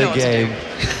Twitch into chat, the game.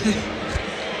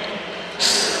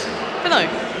 But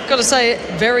no, got to say,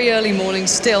 very early morning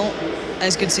still. And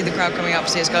it's good to see the crowd coming up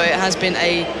for CSGO. It has been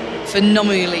a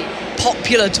phenomenally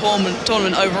popular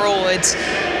tournament overall. It's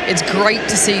great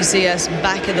to see CS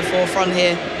back at the forefront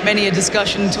here. Many a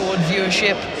discussion toward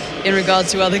viewership in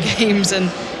regards to other games, and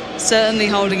certainly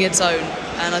holding its own.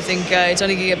 And I think it's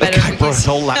only going to get better. I brought his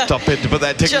whole laptop in to put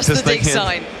that Dignitas just the thing Dig in.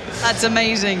 sign. That's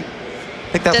amazing. I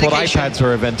think that's Dedication. what iPads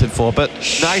were invented for, but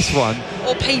nice one.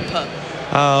 Or paper.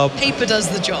 Paper does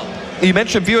the job. You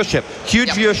mentioned viewership, huge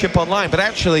viewership online, but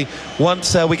actually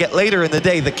once we get later in the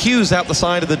day, the queues out the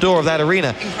side of the door of that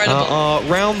arena are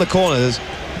round the corners.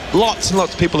 Lots and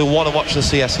lots of people who want to watch the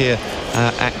CS here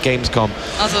at Gamescom.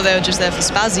 I thought they were just there for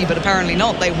Spazzy, but apparently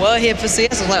not. They were here for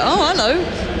CS. I was like, oh, hello.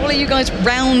 What are you guys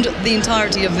round the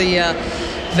entirety of the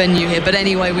venue here? But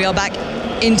anyway, we are back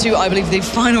into, I believe, the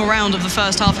final round of the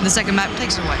first half in the second map.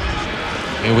 Takes it away.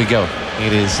 Here we go.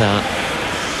 It is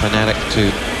Fnatic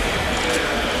to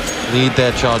lead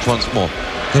their charge once more.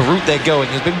 The route they're going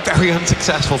has been very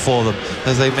unsuccessful for them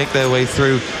as they make their way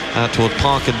through toward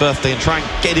Park and Birthday and try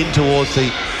and get in towards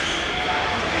the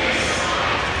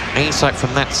A site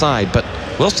from that side, but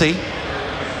we'll see.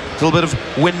 A little bit of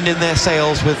wind in their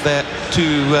sails with their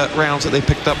two rounds that they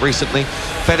picked up recently.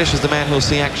 Fetish is the man who'll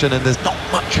see action, and there's not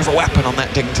much of a weapon on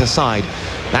that Dignitas side.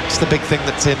 That's the big thing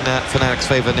that's in Fnatic's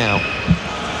favor now.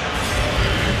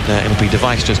 It'll be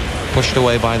Device just pushed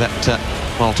away by that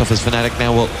Molotov as Fnatic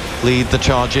now will lead the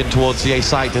charge in towards the A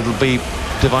site. It'll be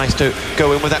Device to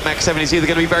go in with that Max 7. He's either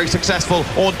going to be very successful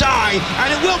or die,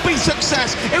 and it will be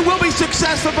success. It will be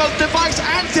success for both Device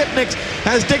and Zipnix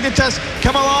as Dignitas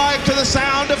come alive to the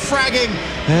sound of fragging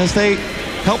as they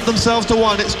help themselves to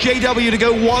one. It's JW to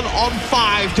go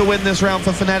 1-on-5 to win this round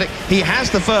for Fnatic. He has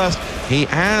the first. He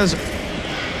has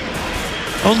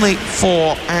only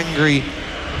 4 angry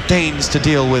Danes to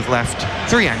deal with left.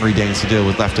 3 angry Danes to deal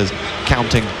with left as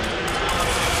counting.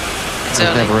 It's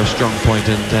never a strong point,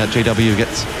 and JW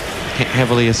gets hit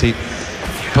heavily as he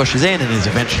pushes in and is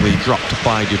eventually dropped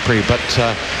by Dupree. But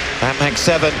that Max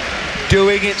 7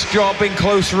 doing its job in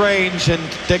close range, and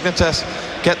Dignitas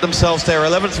get themselves their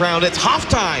 11th round. It's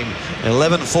halftime,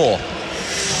 11-4.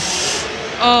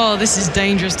 Oh, this is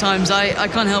dangerous times. I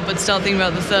can't help but start thinking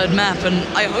about the third map, and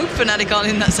I hope Fnatic aren't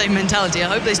in that same mentality. I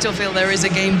hope they still feel there is a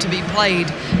game to be played,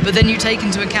 but then you take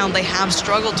into account they have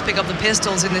struggled to pick up the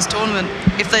pistols in this tournament.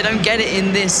 If they don't get it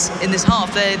in this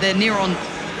half, they're near on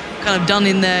kind of done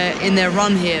in their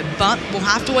run here. But we'll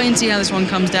have to wait and see how this one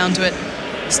comes down to it.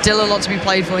 Still a lot to be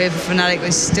played for here for Fnatic.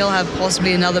 They still have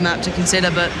possibly another map to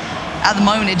consider, but at the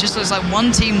moment, it just looks like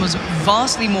one team was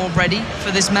vastly more ready for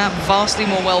this map, vastly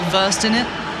more well-versed in it.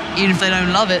 Even if they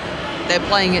don't love it, they're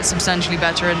playing it substantially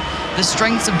better. And the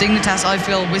strengths of Dignitas, I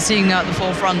feel, we're seeing now at the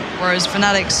forefront, whereas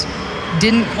Fnatic's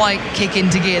didn't quite kick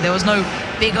into gear. There was no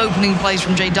big opening plays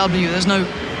from JW. There's no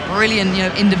brilliant,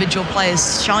 individual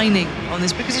players shining on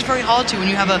this, because it's very hard to when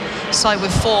you have a site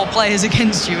with 4 players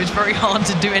against you. It's very hard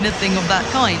to do anything of that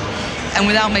kind. And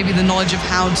without maybe the knowledge of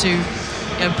how to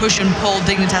push and pull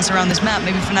Dignitas around this map,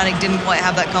 maybe Fnatic didn't quite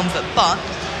have that comfort, but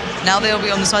now they'll be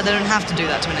on the side. They don't have to do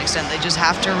that to an extent. They just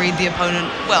have to read the opponent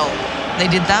well. They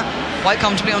did that quite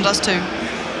comfortably on Dust 2.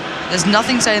 There's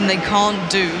nothing saying they can't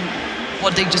do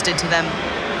what Dig just did to them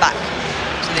back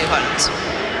to the opponents.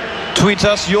 Tweet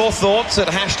us your thoughts at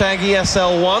hashtag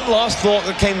ESL1. Last thought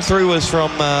that came through was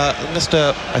from Mr.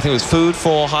 I think it was Food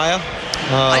for Hire.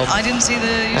 I didn't see the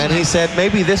username. And he said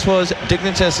maybe this was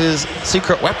Dignitas'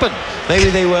 secret weapon.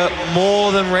 Maybe they were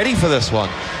more than ready for this one.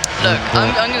 Look,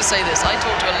 I'm going to say this. I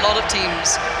talked to a lot of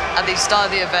teams at the start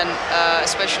of the event,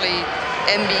 especially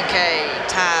MBK,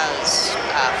 Taz,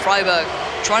 Freiburg,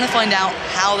 trying to find out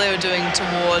how they were doing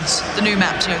towards the new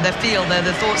maps, you know, their feel, their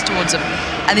thoughts towards them.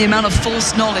 And the amount of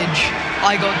false knowledge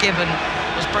I got given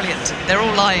was brilliant. They're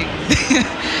all lying.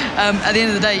 At the end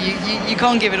of the day, you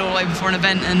can't give it all away before an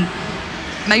event, and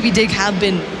maybe Dig have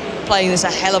been playing this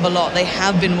a hell of a lot. They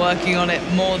have been working on it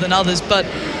more than others, but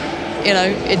you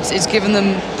know, it's given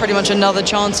them pretty much another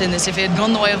chance in this. If it had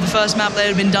gone the way of the first map, they'd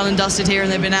have been done and dusted here,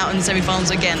 and they've been out in the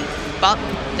semi-finals again. But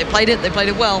they played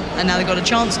it well, and now they've got a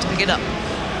chance to pick it up.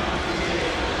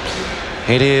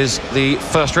 It is the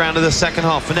first round of the second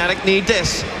half. Fnatic need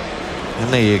this.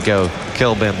 And there you go,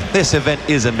 Kilbim. This event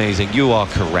is amazing. You are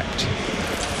correct.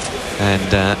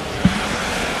 And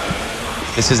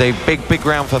this is a big, big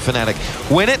round for Fnatic.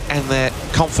 Win it, and their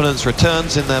confidence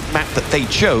returns in the map that they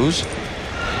chose.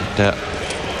 And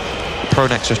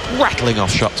Pronex just rattling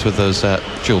off shots with those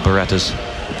dual Berettas,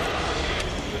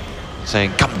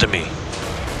 saying, come to me.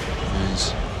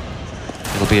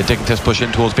 It'll be a Dignitas push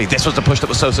in towards B. This was the push that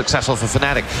was so successful for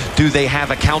Fnatic. Do they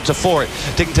have a counter for it?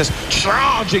 Dignitas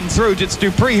charging through. It's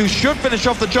Dupree, who should finish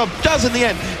off the job, does in the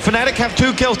end. Fnatic have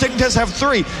 2 kills, Dignitas have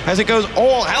 3, as it goes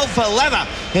all hell for leather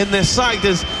in this side.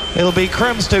 It'll be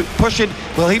Krems to push in.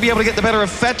 Will he be able to get the better of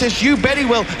Fetish? You bet he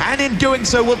will, and in doing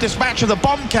so will dispatch the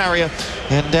bomb carrier.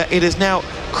 And it is now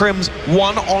Krems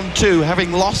 1-on-2,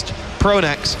 having lost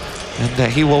Pronex.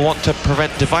 And he will want to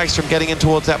prevent Device from getting in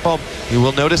towards that bomb. He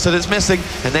will notice that it's missing,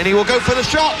 and then he will go for the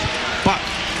shot. But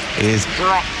is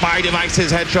dropped by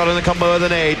Device's headshot in the combo with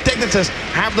an A. Dignitas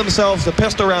have themselves the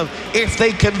pistol round. If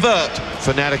they convert,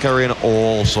 Fnatic are in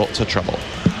all sorts of trouble.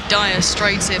 Dire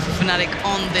straits here for Fnatic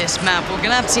on this map. We're going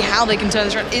to have to see how they can turn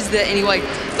this around. Is there any way?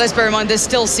 Let's bear in mind, there's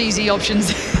still CZ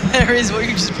options. There is what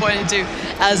you just pointed to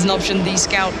as an option, the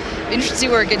Scout. Interesting to see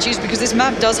where it gets used, because this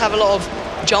map does have a lot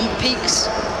of jump peaks.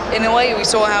 In a way, we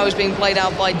saw how it was being played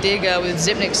out by Dig with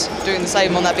Zipnix doing the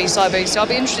same on that B side base. So I'll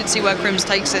be interested to see where Krems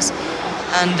takes this.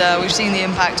 And we've seen the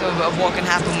impact of what can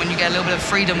happen when you get a little bit of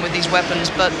freedom with these weapons.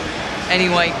 But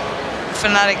anyway,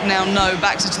 Fnatic now know,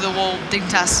 backs it to the wall.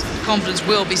 Dignitas' confidence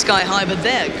will be sky high. But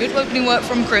there, good opening work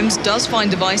from Krems, does find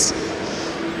Device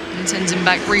and sends him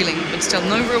back reeling. But still,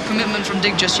 no real commitment from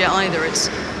Dig just yet either. It's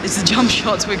the jump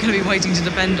shots we're going to be waiting to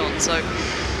depend on. So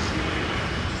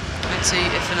let's see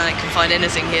if Fnatic can find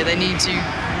anything here. They need to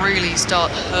really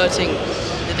start hurting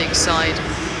the Dig side.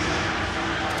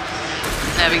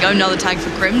 There we go, another tag for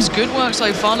Krems. Good work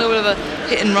so far, a little bit of a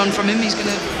hit and run from him. He's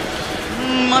gonna,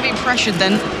 might be pressured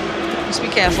then. Just be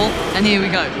careful, and here we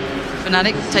go.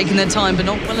 Fnatic taking their time, but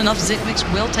not well enough. Zipnix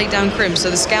will take down Krems,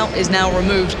 so the Scout is now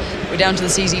removed. We're down to the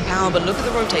CZ power, but look at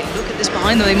the rotate. Look at this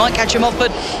behind them. They might catch him off,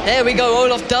 but there we go.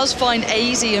 Olaf does find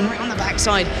AZ, and right on the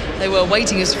backside, they were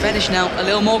waiting as Fetish now a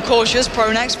little more cautious.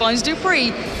 Pronax finds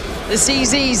Dupree. The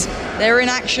CZs, they're in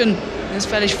action. As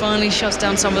Fetish finally shuts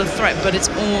down some of the threat, but it's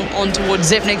all on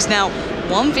towards Zipnix now.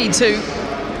 1v2.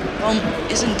 Bomb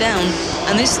isn't down,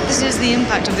 and this is the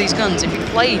impact of these guns. If you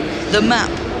play the map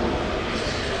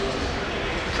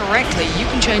correctly, you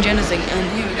can change anything.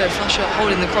 And here we go, Flusher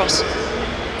holding the cross.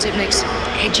 Zipnix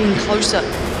edging closer.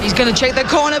 He's going to check the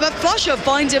corner, but Flusher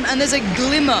finds him, and there's a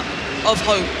glimmer of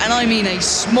hope, and I mean a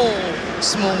small,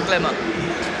 small glimmer.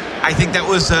 I think that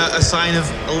was a sign of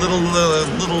a little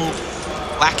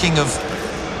lacking of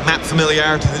map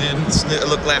familiarity. They didn't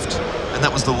look left, and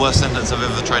that was the worst sentence I've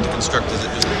ever tried to construct.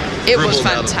 It was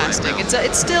fantastic.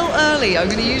 It's still early. I'm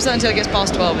going to use that until it gets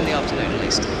past 12 in the afternoon at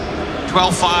least.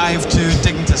 12-5 to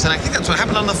Dignitas, and I think that's what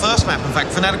happened on the first map. In fact,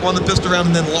 Fnatic won the pistol round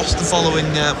and then lost the following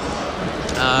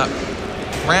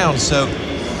round. So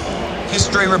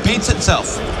history repeats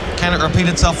itself. Can it repeat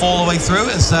itself all the way through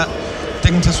as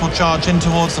Dignitas will charge in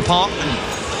towards the park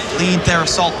and lead their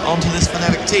assault onto this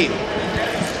Fnatic team?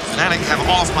 Fnatic have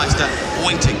Arfmeister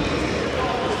waiting,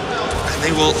 and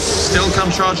they will still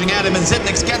come charging at him, and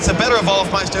Zipnix gets the better of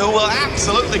Arfmeister, who will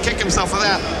absolutely kick himself for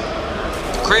that.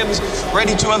 Krems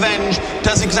ready to avenge,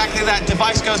 does exactly that.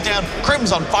 Device goes down,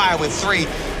 Krems on fire with 3,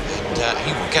 and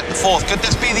he will get the 4th. Could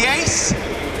this be the ace?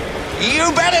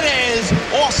 You bet it is!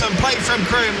 Awesome play from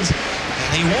Krems, and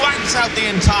he wipes out the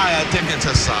entire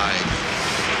Dignitas side.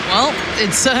 Well,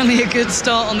 it's certainly a good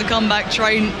start on the comeback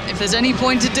train. If there's any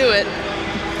point to do it,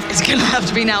 it's going to have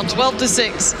to be now.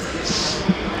 12-6.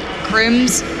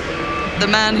 Krems, the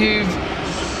man who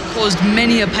caused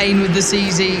many a pain with the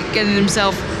CZ, getting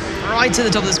himself right to the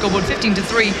top of the scoreboard,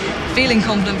 15-3, feeling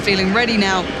confident, feeling ready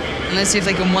now. And let's see if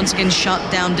they can once again shut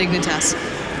down Dignitas.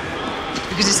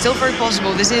 Because it's still very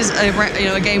possible. This is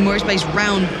a game where it's based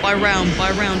round by round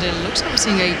by round. And it looks like we're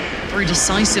seeing a very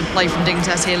decisive play from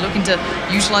Dignitas here, looking to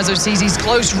utilize those CZs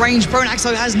close range. Pronax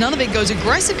though has none of it, goes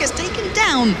aggressive, gets taken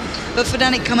down. But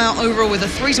Fnatic come out overall with a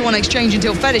 3-1 exchange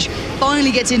until Fetish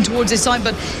finally gets in towards this side,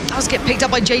 but does get picked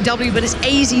up by JW, but it's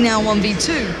AZ now 1v2.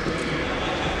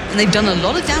 And they've done a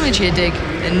lot of damage here, Dig.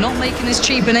 They're not making this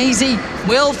cheap, and AZ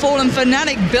will fall, and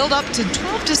Fnatic build up to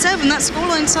 12-7. That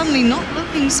scoreline suddenly not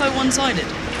looking so one-sided.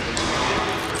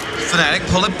 Fnatic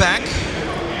pull it back.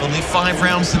 Only 5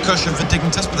 rounds to cushion for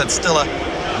Dignitas, but that's still a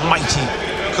mighty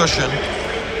cushion.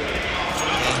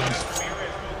 And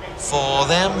for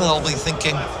them, they'll be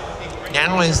thinking,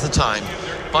 now is the time.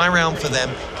 Buy round for them,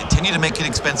 continue to make it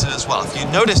expensive as well. If you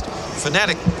noticed,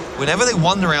 Fnatic, whenever they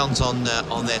won the rounds on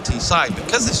their T side,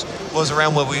 because this was a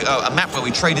round where a map where we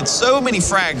traded so many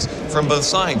frags from both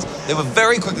sides, they were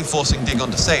very quickly forcing Dig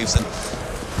onto saves, and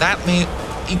that may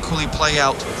equally play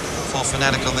out for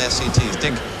Fnatic on their CTs.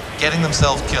 Dig getting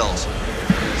themselves kills.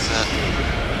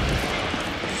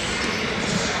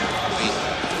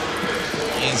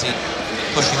 Easy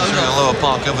pushing through the lower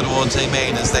park over towards A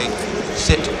main as they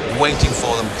sit waiting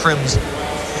for them. Crims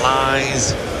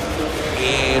lies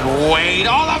in wait.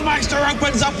 Olafmeister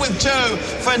opens up with 2.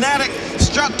 Fnatic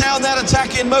struck down that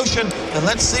attack in motion, and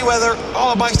let's see whether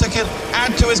Olafmeister can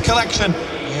add to his collection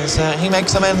as he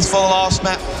makes amends for the last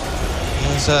map.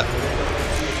 Sorry,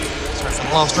 for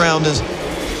the last round, as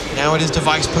now it is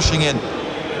Device pushing in.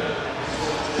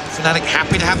 Fnatic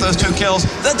happy to have those 2 kills.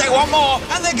 Then they want more,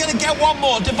 and they're going to get one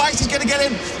more. Device is going to get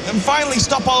in and finally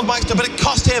stop Olafmeister, but it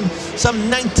cost him some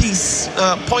 90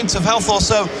 points of health or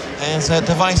so. As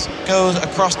Device goes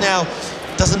across now,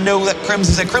 doesn't know that Crims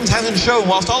is there. Crims hasn't shown,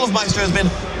 whilst Olafmeister has been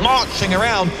marching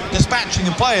around, dispatching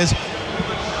the players.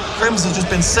 Crims has just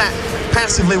been sat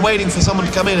passively waiting for someone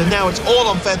to come in, and now it's all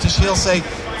on Fetish. He'll say,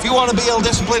 if you want to be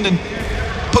ill-disciplined and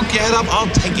poke your head up, I'll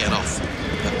take your head off.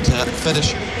 But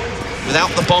Fetish, without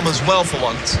the bomb as well for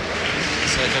once,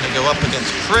 so they're going to go up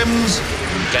against Crims,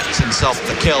 who gets himself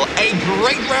the kill. A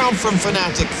great round from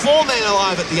Fnatic, 4 men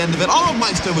alive at the end of it.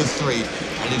 Olafmeister with 3,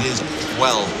 and it is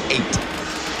 12-8.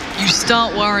 You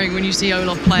start worrying when you see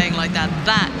Olaf playing like that.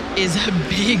 That is a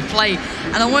big play.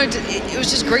 And I wanted to, it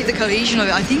was just great, the cohesion of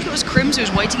it. I think it was Crims who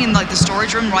was waiting in like the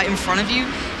storage room right in front of you,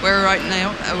 where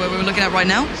we're looking at right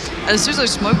now. And as soon as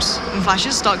those smokes and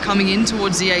flashes start coming in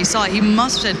towards the A side, he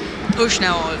must have said, push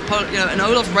now, and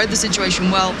Olaf read the situation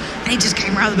well, and he just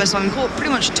came around the best time and caught pretty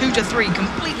much 2-3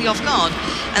 completely off guard.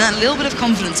 And that little bit of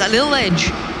confidence, that little edge,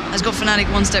 has got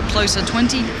Fnatic one step closer.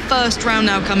 21st round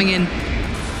now coming in.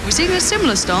 We're seeing a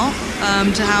similar start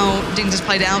to how Dignitas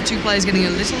played it out. 2 players getting a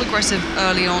little aggressive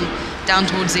early on, down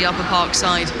towards the upper park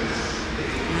side.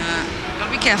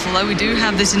 Gotta be careful though, we do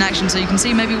have this in action, so you can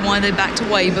see maybe why they backed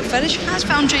away. But Fetish has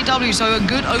found JW, so a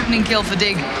good opening kill for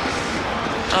Dig.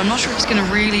 But I'm not sure he's gonna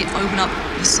really open up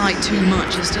the site too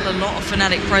much. There's still a lot of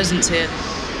Fnatic presence here.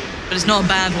 But it's not a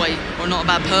bad way, or not a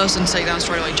bad person to take down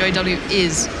straight away. JW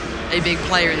is a big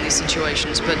player in these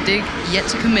situations, but Dig yet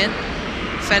to commit.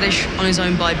 Fetish on his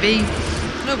own by B.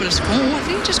 A little bit of score. I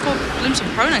think he just got a glimpse of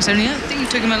Pronax only. I think he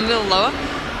took him a little lower,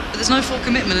 but there's no full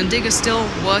commitment, and Dig is still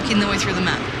working their way through the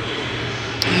map.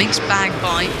 A mixed bag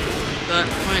buy, but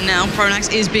right now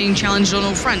Pronax is being challenged on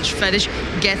all French. Fetish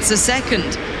gets a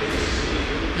second.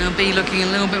 Now B looking a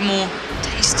little bit more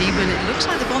tasty, but it looks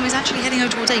like the bomb is actually heading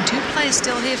over towards A. 2 players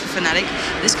still here for Fnatic.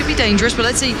 This could be dangerous, but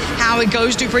let's see how it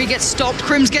goes. Dupree gets stopped.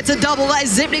 Crims gets a double. That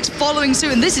is Zipnik's following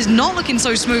suit, and this is not looking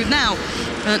so smooth now.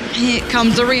 But here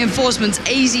comes the reinforcements.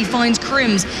 AZ finds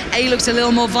Crims. A looks a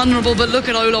little more vulnerable, but look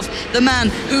at Olaf, the man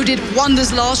who did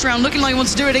wonders last round, looking like he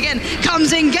wants to do it again.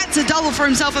 Comes in, gets a double for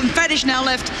himself, and Fetish now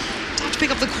left to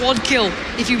pick up the quad kill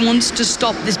if he wants to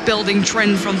stop this building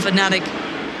trend from Fnatic.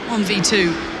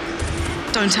 1v2.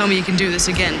 Don't tell me you can do this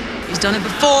again. He's done it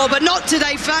before, but not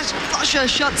today. Flusher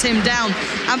shuts him down,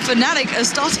 and Fnatic are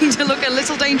starting to look a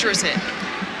little dangerous here.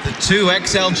 The 2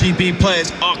 XLGB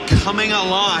players are coming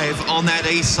alive on that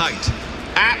A site.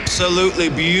 Absolutely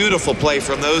beautiful play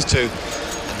from those 2.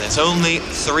 And there's only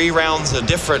 3 rounds of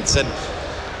difference. And,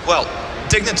 well,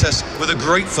 Dignitas with a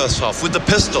great first half. With the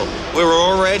pistol, we were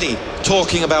already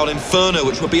talking about Inferno,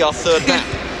 which would be our 3rd map.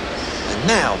 And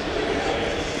now,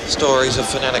 stories of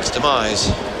Fnatic's demise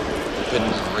have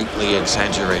been greatly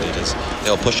exaggerated as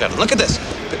they'll push out. And look at this,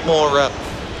 a bit more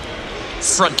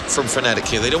front from Fnatic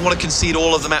here. They don't want to concede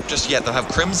all of the map just yet. They'll have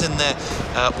Crims in there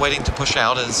waiting to push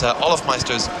out as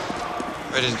Olafmeister's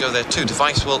ready to go there too.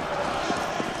 Device will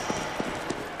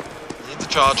need to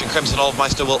charge, and Crimson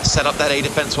Oldmeister will set up that A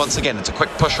defense once again. It's a quick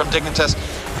push from Dignitas,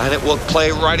 and it will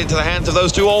play right into the hands of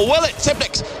those two. Or will it?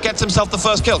 Xyp9x gets himself the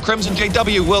first kill. Crimson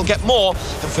JW will get more,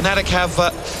 and Fnatic have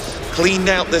cleaned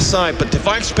out this side, but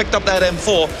Device picked up that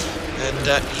M4,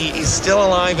 and he is still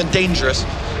alive and dangerous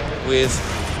with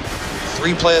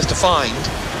 3 players to find.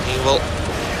 He will...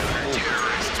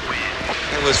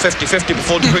 It was 50-50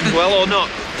 before doing well or not,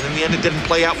 and in the end it didn't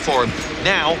play out for him.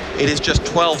 Now it is just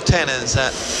 12-10 as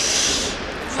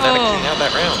Fnatic clean out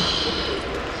that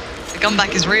round. The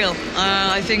comeback is real.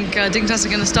 I think Dignitas are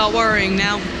going to start worrying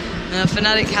now.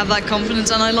 Fnatic have that confidence,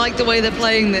 and I like the way they're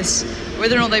playing this.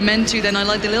 Whether or not they meant to, then I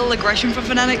like the little aggression from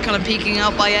Fnatic, kind of peeking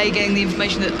out by A, getting the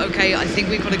information that, okay, I think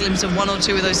we've got a glimpse of 1 or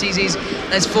 2 of those CZs.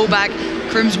 Let's fall back.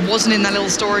 Crims wasn't in that little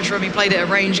storage room. He played it at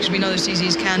range because we know those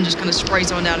CZs can just kind of spray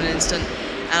someone down in an instant.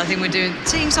 And I think we're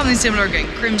seeing something similar again.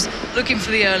 Crims looking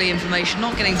for the early information,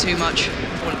 not getting too much,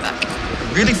 falling back.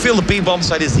 I really feel the B bomb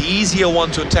side is the easier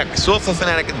one to attack. We saw it for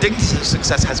Fnatic, and Dignitas'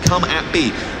 success has come at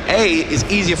B. A is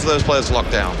easier for those players to lock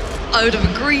down. I would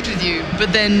have agreed with you,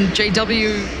 but then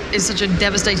JW is such a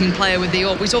devastating player with the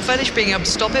AWP. We saw Fetish being able to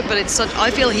stop it, but it's such,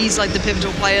 I feel he's like the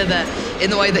pivotal player there in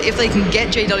the way that if they can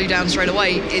get JW down straight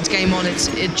away, it's game on.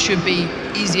 It should be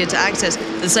easier to access.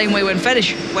 The same way when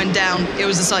Fetish went down, it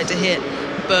was a sight to hit,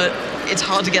 but it's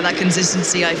hard to get that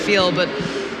consistency, I feel. But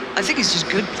I think it's just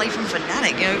good play from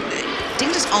Fnatic. You know,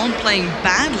 Dignitas aren't playing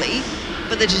badly,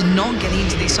 but they're just not getting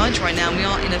into these sites right now. We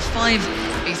are in a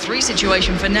 5v3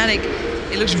 situation. Fnatic,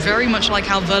 it looks very much like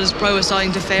how VODS Pro are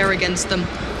starting to fare against them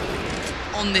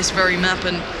on this very map,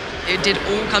 and it did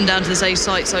all come down to this A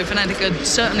site, so Fnatic are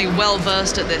certainly well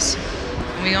versed at this.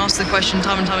 And we asked the question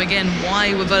time and time again,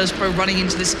 why were VODS Pro running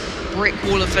into this brick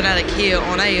wall of Fnatic here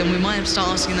on A, and we might have to start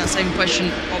asking that same question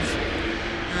of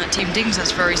Team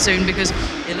Dignitas very soon, because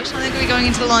it looks like they're going to be going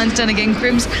into the Lion's Den again.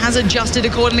 Crims has adjusted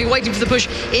accordingly, waiting for the push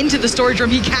into the storage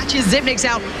room. He catches Xyp9x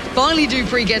out. Finally,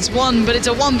 Dupree gets one, but it's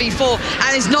a 1v4,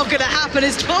 and it's not going to happen.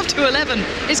 It's 12-11.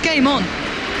 It's game on.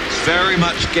 It's very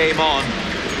much game on,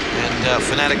 and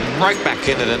Fnatic right back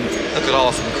in it. And look at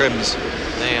Olaf and Crims.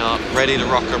 They are ready to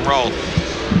rock and roll.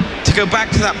 To go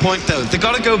back to that point, though, they've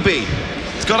got to go B.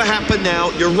 It's got to happen now.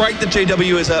 You're right that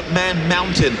JW is a man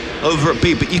mountain over at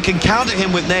B, but you can counter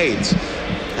him with nades.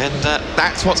 And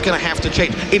that's what's going to have to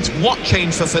change. It's what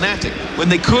changed for Fnatic. When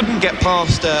they couldn't get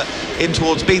past in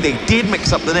towards B, they did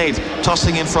mix up the nades,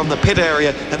 tossing in from the pit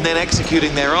area and then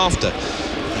executing thereafter.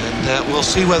 And we'll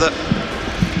see whether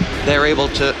they're able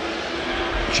to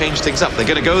change things up. They're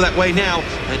going to go that way now,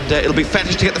 and it'll be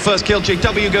Fetish to get the first kill.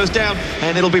 JW goes down,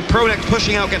 and it'll be Pronex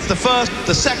pushing out, gets the first,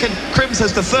 the second, Crims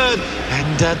has the third,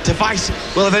 and Device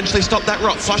will eventually stop that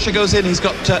rock. Flusher goes in, he's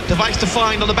got Device to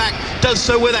find on the back, does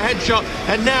so with a headshot,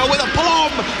 and now with a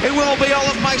plum, it will be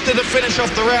Oldmeister to finish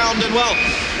off the round. And well,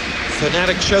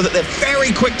 Fnatic show that they're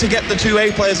very quick to get the 2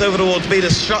 A players over towards B to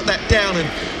shut that down,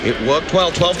 and it worked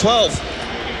well. 12-12.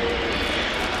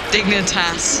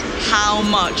 Dignitas, how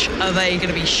much are they going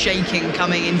to be shaking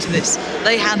coming into this?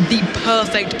 They had the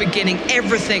perfect beginning.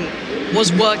 Everything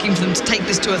was working for them to take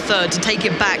this to a third, to take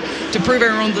it back, to prove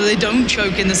everyone that they don't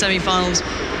choke in the semi-finals.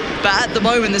 But at the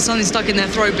moment, there's something stuck in their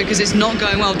throat because it's not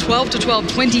going well. 12-12,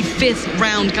 25th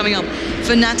round coming up.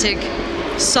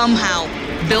 Fnatic somehow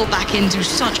built back into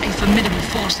such a formidable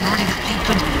force, and already that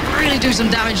could really do some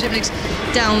damage. Xyp9x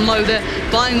down low there,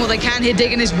 buying what they can here.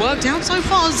 Dig, and it's worked out so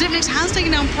far. Xyp9x has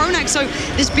taken down Pronax, so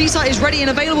this B site is ready and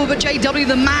available, but JW,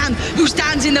 the man who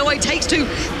stands in their way, takes 2,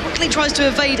 quickly tries to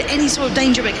evade any sort of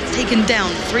danger, but gets taken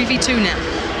down. 3v2 now.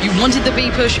 You wanted the B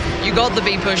push, you got the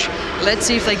B push. Let's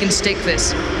see if they can stick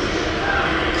this.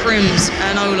 Crims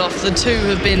and Olaf, the two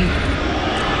have been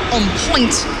on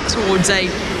point towards A.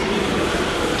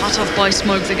 Cut off by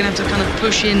smoke, they're going to have to kind of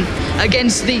push in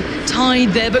against the tide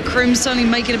there, but Crims certainly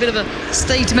making a bit of a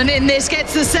statement in this,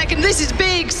 gets the second. This is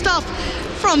big stuff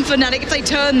from Fnatic. If they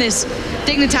turn this,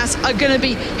 Dignitas are going to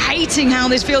be hating how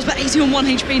this feels, but 80 on 1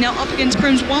 HP now up against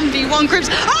Crims, 1v1. Crims,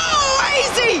 oh,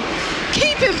 easy!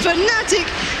 Keeping Fnatic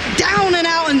down and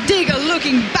out, and Dig are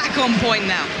looking back on point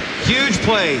now. Huge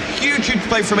play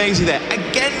play from AZ there.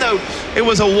 Again, though, it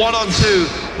was a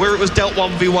 1-on-2 where it was dealt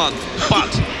 1v1,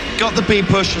 but got the B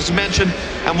push, as mentioned,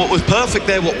 and what was perfect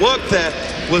there, what worked there,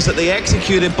 was that they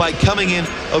executed by coming in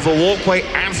over walkway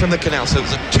and from the canal. So it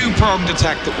was a 2-pronged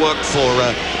attack that worked for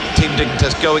Team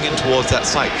Dignitas going in towards that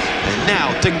site. And now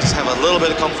Dignitas have a little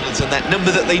bit of confidence, and that number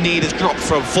that they need has dropped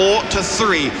from 4 to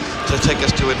 3 to take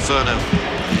us to Inferno.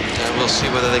 And we'll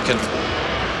see whether they can,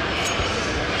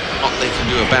 what they can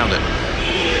do about it.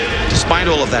 Despite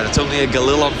all of that, it's only a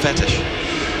Galil on Fetish.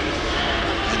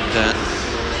 And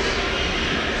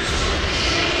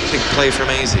big play from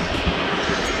AZ.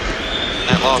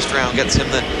 that last round gets him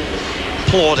the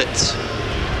plaudits.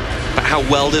 But how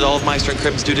well did Olofmeister and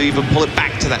Crims do to even pull it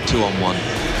back to that 2-on-1?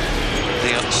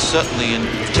 They are certainly in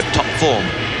tip-top form.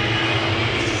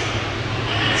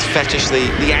 It's Fetish,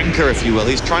 the anchor, if you will.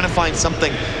 He's trying to find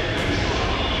something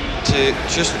to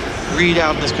just read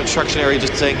out in this construction area,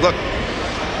 just saying, look,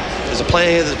 there's a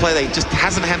player here, there's a player there. He just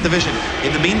hasn't had the vision.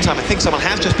 In the meantime, I think someone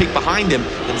has just peeked behind him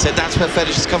and said that's where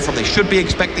Fetish has come from. They should be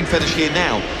expecting Fetish here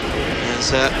now.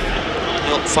 As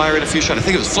he'll fire in a few shots. I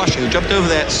think it was Flusher who jumped over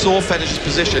there, saw Fetish's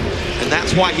position, and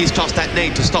that's why he's tossed that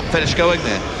nade to stop Fetish going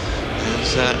there.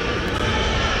 As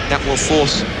that will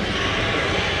force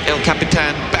El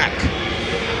Capitan back.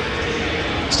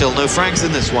 Still no frags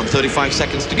in this one, 35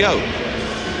 seconds to go.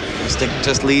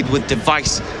 Dignitas lead with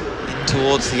Device in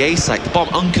towards the A site. The bomb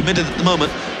uncommitted at the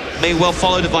moment. May well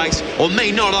follow Device, or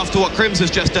may not after what Crims has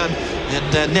just done.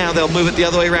 And now they'll move it the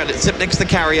other way around. It's Zipnik's the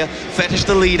carrier, Fetish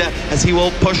the leader, as he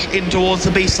will push in towards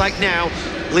the B site now.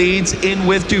 Leads in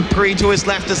with Dupree to his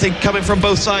left as they come in from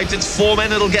both sides. It's 4 men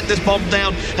that'll get this bomb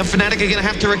down, and Fnatic are going to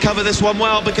have to recover this one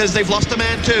well because they've lost a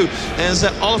man too. As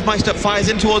Olofmeister fires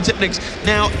in towards Zipnik's.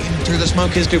 Now in through the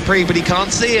smoke is Dupree, but he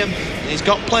can't see him. He's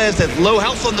got players, there's low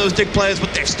health on those Dig players,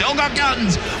 but they've still got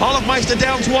guns. Olofmeister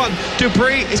down to 1.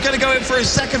 Dupree is going to go in for his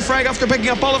second frag after picking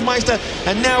up Olofmeister,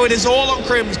 and now it is all on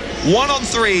Crims. 1 on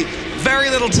 3, very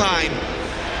little time.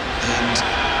 And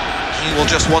he will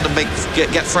just want to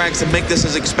get frags and make this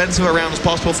as expensive a round as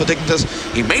possible for Dignitas.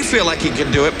 He may feel like he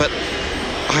can do it, but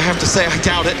I have to say I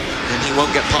doubt it, and he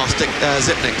won't get past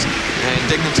Zipnik's. And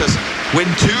Dignitas win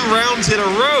 2 rounds in a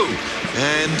row,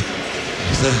 and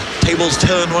the tables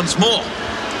turn once more.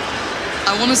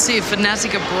 I want to see if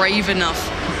Fnatic are brave enough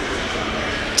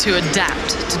to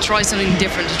adapt, to try something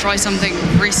different, to try something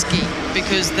risky,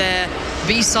 because their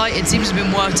B site, it seems to have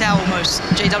been worked out almost.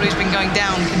 JW's been going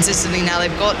down consistently now.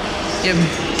 They've got,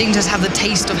 Dignitas have the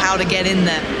taste of how to get in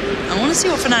there. I want to see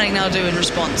what Fnatic now do in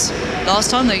response. Last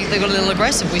time they got a little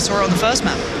aggressive. We saw it on the first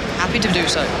map. Happy to do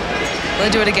so. Will they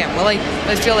do it again? Well,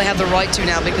 they feel they have the right to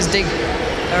now, because Dig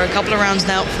are a couple of rounds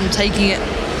now from taking it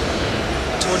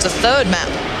towards a 3rd map.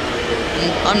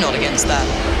 And I'm not against that.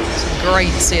 It's a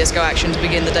great CSGO action to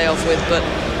begin the day off with, but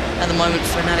at the moment,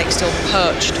 Fnatic still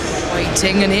perched,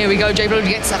 waiting, and here we go. JW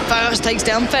gets that first, takes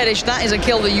down Fetish. That is a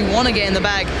kill that you want to get in the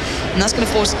bag, and that's going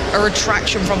to force a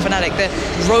retraction from Fnatic. They're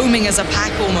roaming as a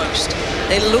pack almost.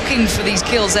 They're looking for these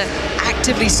kills. They're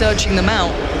actively searching them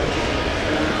out.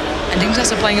 And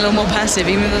Dignitas are playing a little more passive,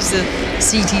 even though the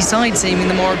CT side seeming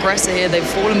the more aggressive here. They've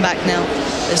fallen back now.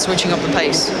 They're switching up the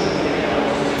pace.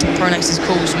 Pronex's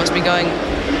calls must be going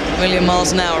a million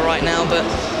miles an hour right now, but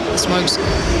the smokes,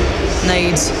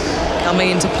 nades coming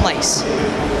into place.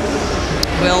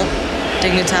 Will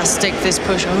Dignitas stick this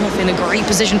push off in a great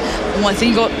position? Oh, I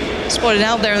think he got spotted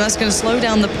out there, and that's going to slow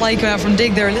down the play coming out from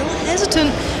Dig. They're a little hesitant,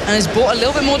 and has bought a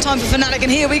little bit more time for Fnatic,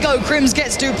 and here we go. Crims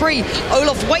gets Dupree.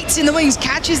 Olof waits in the wings,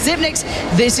 catches Zipnik's.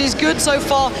 This is good so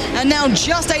far, and now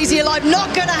just AZ alive.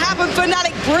 Not going to happen.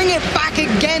 Fnatic bring it back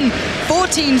again.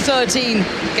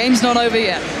 14-13. Game's not over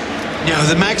yet. Yeah,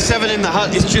 the Mag 7 in the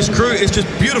hut is just it's just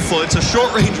beautiful. It's a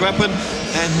short-range weapon,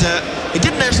 and he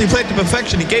didn't actually play it to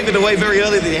perfection. He gave it away very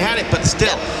early that he had it, but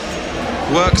still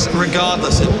works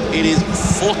regardless. It is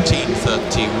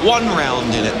 14-13, 1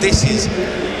 round in it. This is,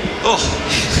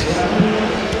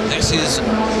 this is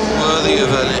worthy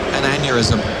of an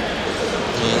aneurysm.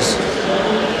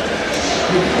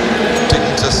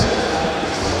 Dignitas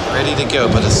ready to go,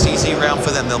 but a CZ round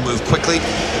for them. They'll move quickly,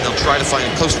 and they'll try to find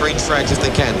close range frags if they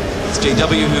can. It's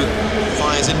JW who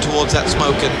fires in towards that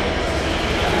smoke, and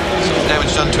some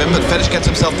damage done to him, but Fetish gets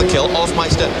himself the kill.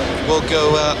 Olofmeister will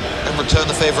go and return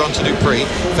the favor onto Dupree.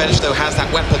 Fetish, though, has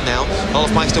that weapon now.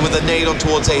 Olofmeister with a nade on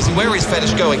towards AZ. Where is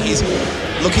Fetish going? He's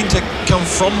looking to come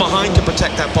from behind to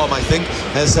protect that bomb, I think,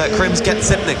 as Crims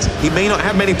gets Zipnik's. He may not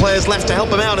have many players left to help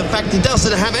him out. In fact, he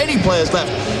doesn't have any players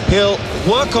left. He'll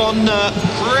work on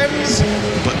Crims,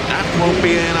 but that won't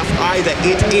be enough either.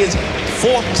 It is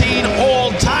 14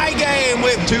 all tie game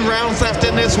with 2 rounds left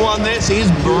in this one. This is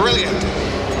brilliant.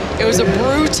 It was a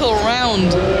brutal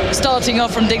round starting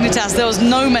off from Dignitas. There was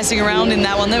no messing around in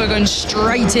that one. They were going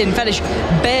straight in. Fetish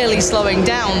barely slowing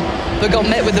down, but got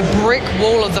met with the brick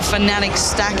wall of the Fnatic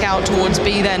stack out towards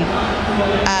B then.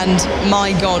 And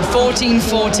my God,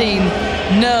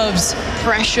 14-14, nerves,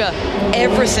 pressure,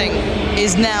 everything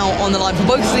is now on the line for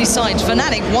both of these sides.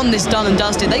 Fnatic won this done and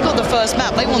dusted. They got the first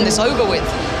map. They won this over with.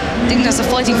 Dignitas are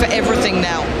fighting for everything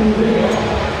now.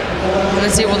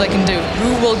 Let's see what they can do.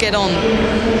 Who will get on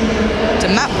to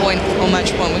map point or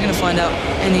match point? We're going to find out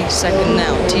any second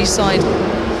now. T-side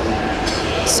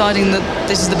deciding that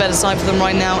this is the better side for them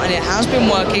right now, and it has been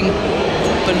working.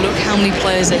 but look how many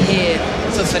players are here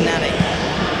for Fnatic.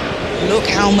 Look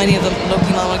how many of them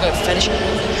looking like go. Fetish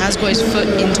has got his foot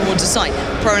in towards the site.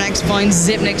 Pronax finds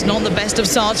Zipnix, not the best of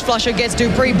starts. Flusher gets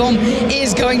Dupree. Bomb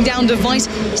is going down. Device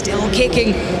still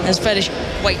kicking as Fetish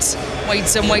waits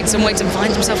and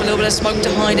finds himself a little bit of smoke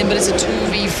to hide in, but it's a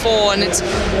 2v4 and it's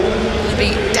going to be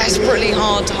desperately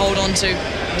hard to hold on to.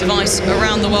 Device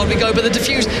around the world we go, but the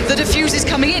defuse is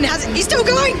coming in. He's still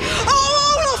going. Oh,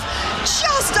 Olaf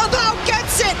just about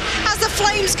gets it as the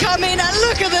flames come in, and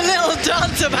look at the little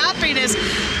dance of happiness.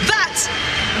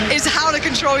 That is how to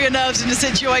control your nerves in a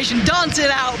situation. Dance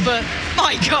it out, but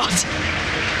my God.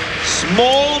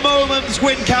 Small moments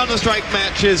win Counter-Strike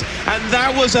matches, and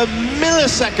that was a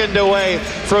millisecond away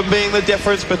from being the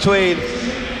difference between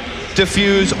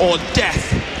defuse or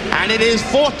death. And it is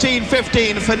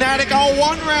 14-15. Fnatic are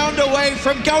one round away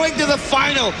from going to the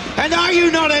final. And are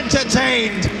you not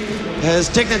entertained? As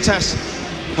Dignitas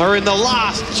are in the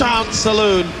last chance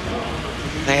saloon.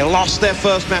 They lost their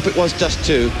first map, it was just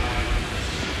 2.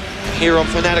 Here on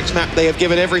Fnatic's map, they have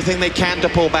given everything they can to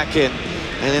pull back in.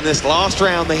 And in this last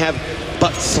round, they have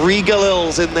but 3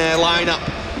 Galils in their lineup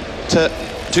to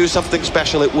do something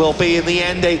special. It will be, in the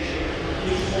end, a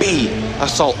B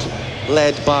assault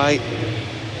led by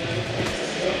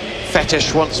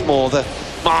Fetish once more. The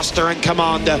master and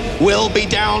commander will be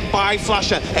down by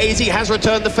Flusher. AZ has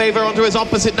returned the favor onto his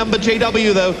opposite number,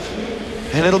 JW, though.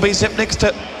 And it'll be Zipnix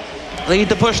to lead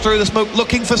the push through the smoke,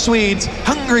 looking for Swedes,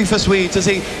 hungry for Swedes as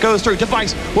he goes through.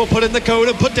 Device will put in the code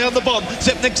and put down the bomb.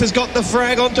 Zipnix has got the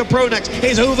frag onto Pronax.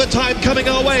 Is overtime coming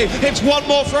our way? It's one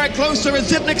more frag closer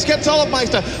as Zipnix gets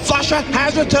Olafmeister. Flusher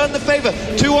has returned the favor.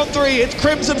 2 on 3. It's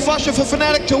Crimson Flusher for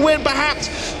Fnatic to win, perhaps.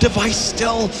 Device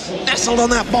still nestled on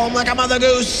that bomb like a mother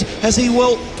goose as he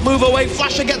will move away.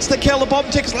 Flusher gets the kill. The bomb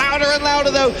ticks louder and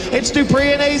louder, though. It's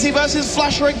Dupree and AZ versus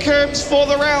Flusher and Kerms for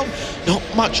the round. Not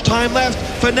much time left.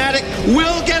 Fnatic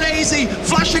will get AZ.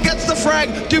 Flusher gets the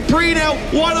frag. Dupree now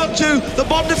 1 on 2. The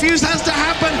bomb defuse has to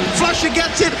happen. Flusher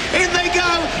gets it. In they go.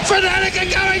 Fnatic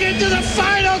are going into the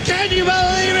final. Can you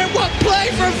believe it? What play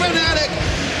from Fnatic?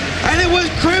 And it was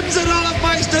Crimson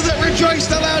Olafmeister that rejoiced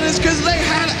the loudest because they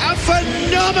had a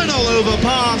phenomenal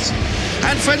overpass.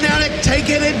 And Fnatic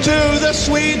take it into the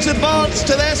Swedes advance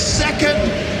to their second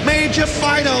major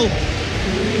final.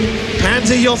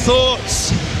 Pansy, your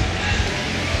thoughts?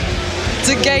 It's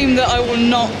a game that I will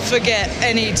not forget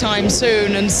anytime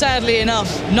soon, and sadly enough,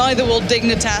 neither will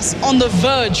Dignitas, on the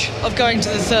verge of going to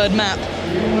the 3rd map,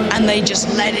 and they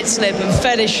just let it slip, and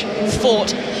Fetish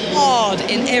fought hard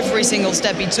in every single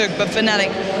step he took, but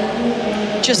Fnatic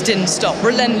just didn't stop.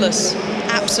 Relentless,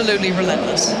 absolutely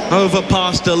relentless.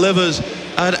 Overpass delivers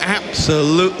an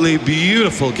absolutely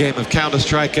beautiful game of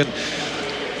Counter-Strike, and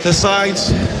the sides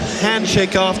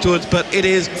handshake afterwards, but it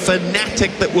is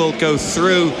Fnatic that will go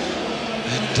through.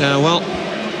 And, well,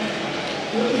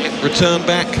 return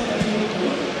back.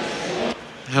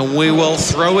 And we will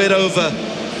throw it over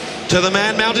to the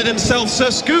man mounted himself, Sir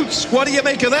Scoots. What do you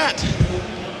make of that?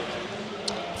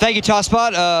 Thank you,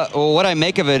 Tosspot. What I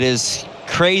make of it is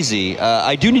crazy.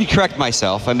 I do need to correct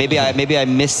myself. Maybe I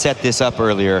misset this up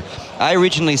earlier. I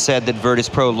originally said that Virtus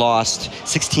Pro lost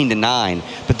 16-9,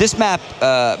 but this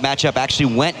matchup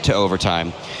actually went to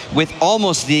overtime with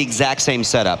almost the exact same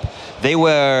setup. They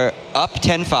were up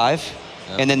 10-5,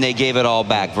 and then they gave it all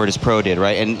back. Virtus Pro did,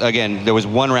 right? And again, there was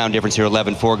 1 round difference here,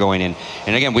 11-4 going in.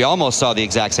 And again, we almost saw the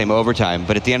exact same overtime,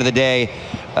 but at the end of the day,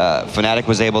 Fnatic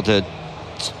was able to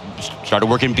started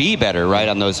working B better, right,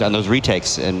 on those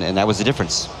retakes, and that was the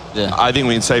difference. Yeah, I think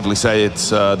we can safely say it's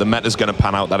the meta's going to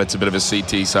pan out that it's a bit of a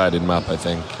CT-sided map. I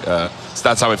think so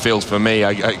that's how it feels for me.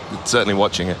 I certainly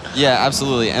watching it. Yeah,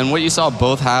 absolutely. And what you saw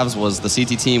both halves was the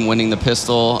CT team winning the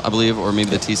pistol, I believe, or maybe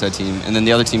the T-side team, and then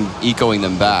the other team ecoing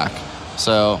them back.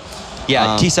 So.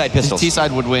 Yeah, T-side pistol.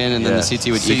 T-side would win, and then the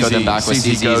CT would eco them back with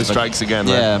CZs. Strikes again,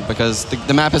 right? Yeah, because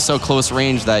the map is so close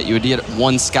range that you would get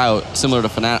 1 scout, similar to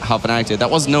how Fnatic did. That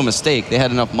was no mistake. They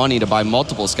had enough money to buy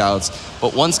multiple scouts,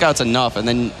 but 1 scout's enough, and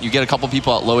then you get a couple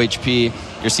people at low HP,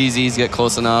 your CZs get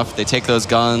close enough, they take those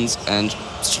guns, and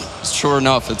sure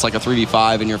enough, it's like a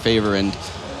 3v5 in your favor, and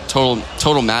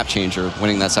total map changer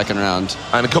winning that 2nd round.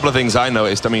 And a couple of things I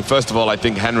noticed. I mean, first of all, I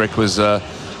think Henrik was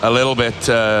a little bit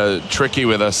tricky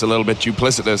with us, a little bit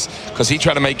duplicitous, because he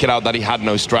tried to make it out that he had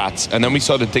no strats. And then we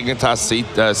saw the Dignitas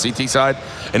CT side,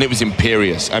 and it was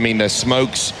imperious. I mean, their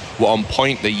smokes were on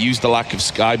point. They used the lack of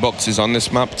skyboxes on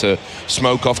this map to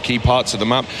smoke off key parts of the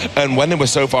map. And when they were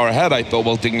so far ahead, I thought,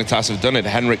 well, Dignitas have done it.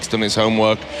 Henrik's done his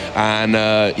homework,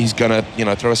 and he's gonna,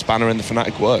 throw a spanner in the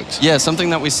Fnatic works. Yeah, something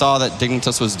that we saw that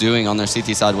Dignitas was doing on their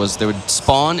CT side was they would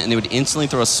spawn and they would instantly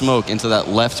throw a smoke into that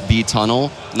left B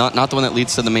tunnel, not the one that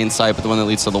leads to the main site, but the one that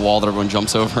leads to the wall that everyone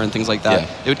jumps over and things like that.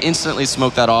 Yeah. They would instantly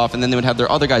smoke that off, and then they would have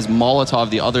their other guys Molotov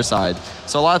the other side.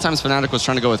 So a lot of times Fnatic was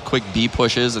trying to go with quick B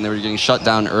pushes, and they were getting shut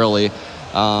down early.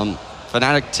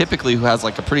 Fnatic typically, who has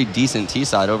like a pretty decent T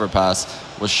side overpass,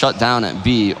 was shut down at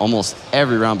B almost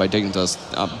every round by Dignitas.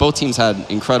 Both teams had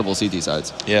incredible CT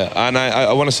sides. Yeah, and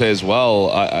I want to say as well,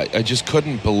 I just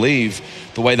couldn't believe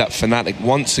the way that Fnatic,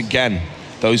 once again,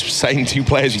 those same two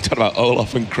players you talked about,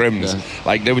 Olaf and Crims,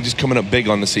 like they were just coming up big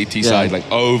on the CT side,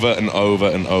 like over and over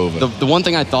and over. The one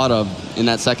thing I thought of in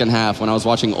that second half when I was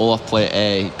watching Olaf play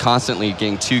A, constantly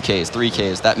getting 2Ks,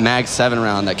 3Ks, that Mag 7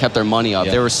 round that kept their money up,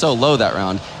 they were so low that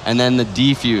round, and then the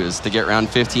defuse to get round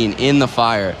 15 in the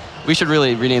fire. We should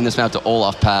really rename this map to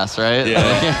Olaf Pass, right?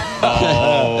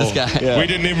 Yeah. This guy. We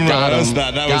didn't even rehearse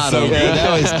that. That was so good.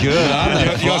 That was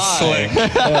good. You're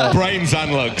slick. Brains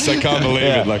and looks. I can't believe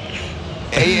it. Like.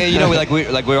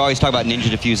 We're always talking about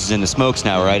ninja diffuses in the smokes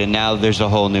now, right? And now there's a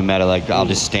whole new meta. Like, I'll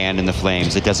just stand in the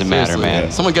flames. It doesn't matter,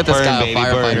 man. Someone get this guy a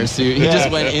firefighter suit. He just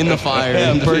went in the fire.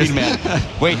 Burning man.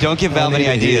 Wait, don't give Valve any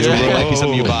ideas. It might be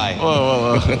something you buy.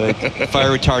 Whoa.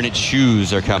 Fire retardant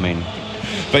shoes are coming.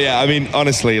 But yeah, I mean,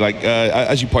 honestly, like,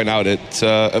 as you point out, it's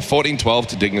 14-12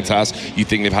 to Dignitas. You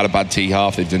think they've had a bad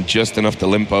T-half. They've done just enough to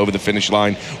limp over the finish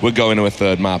line. We're going to a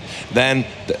third map. Then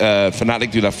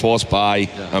Fnatic do their force buy,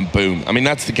 and boom. I mean,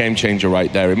 that's the game changer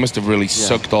right there. It must have really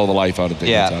sucked all the life out of Dignitas.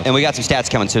 Yeah, and we got some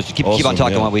stats coming, so keep on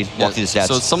talking while we walk through the stats.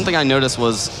 So something I noticed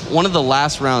was one of the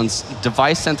last rounds,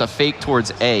 Device sent a fake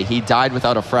towards A. He died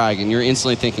without a frag, and you're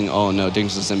instantly thinking, oh no,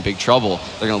 Dignitas is in big trouble.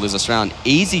 They're going to lose this round.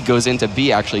 AZ goes into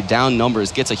B, actually, down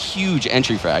numbers, gets a huge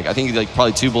entry frag. I think he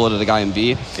probably 2-bulleted a guy in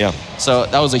B. Yeah. So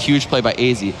that was a huge play by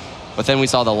AZ. But then we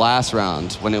saw the last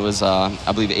round when it was,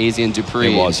 I believe, AZ and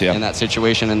Dupree in that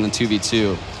situation in the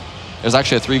 2v2. It was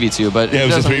actually a 3v2, but it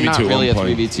was a 3v2 not really a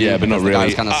 3v2. Yeah, but not really. The guy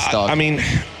was kind of stuck. I mean,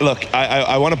 look,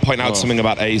 I want to point out something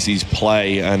about AZ's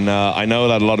play, and I know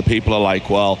that a lot of people are like,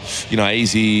 well,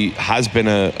 AZ has been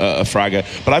a fragger,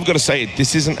 but I've got to say,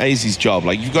 this isn't AZ's job.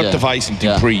 Like, you've got Device and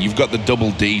Dupree, you've got the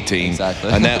double D team,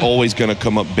 and they're always going to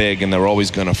come up big, and they're always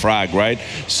going to frag, right?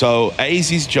 So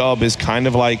AZ's job is kind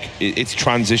of like, it's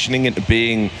transitioning into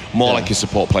being more like a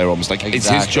support player almost. Like, it's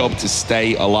his job to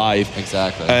stay alive.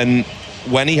 Exactly. And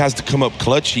when he has to come up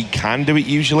clutch, he can do it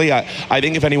usually. I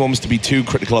think if anyone was to be too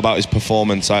critical about his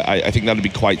performance, I think that would be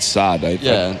quite sad. I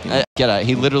get it.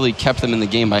 He literally kept them in the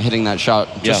game by hitting that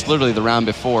shot just literally the round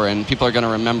before, and people are going to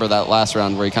remember that last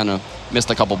round where he kind of missed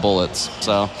a couple bullets.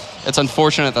 So it's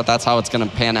unfortunate that that's how it's going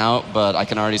to pan out, but I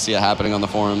can already see it happening on the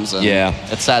forums. And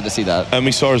it's sad to see that. And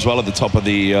we saw as well at the top of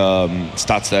the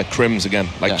stats there, Crims again,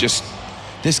 like just...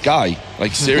 This guy,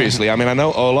 like seriously, I mean, I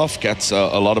know Olaf gets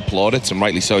a lot of plaudits, and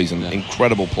rightly so, he's an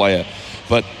incredible player,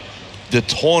 but the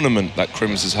tournament that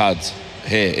Crims has had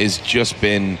here has just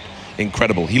been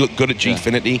incredible. He looked good at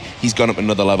Gfinity, he's gone up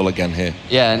another level again here.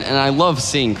 Yeah, and I love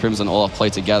seeing Crims and Olaf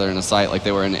play together in a site like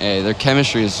they were in A. Their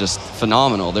chemistry is just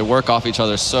phenomenal. They work off each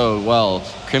other so well.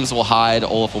 Crims will hide,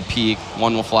 Olaf will peek,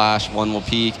 one will flash, one will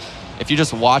peek. If you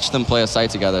just watch them play a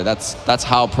site together, that's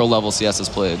how pro-level CS is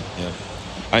played. Yeah.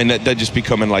 And they're just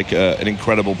becoming like an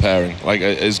incredible pairing, like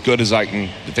as good as I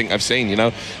think I've seen,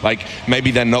 Like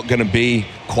maybe they're not going to be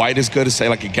quite as good as say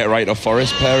like a Get Right or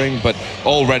Forest pairing, but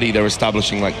already they're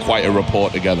establishing like quite a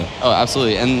rapport together. Oh,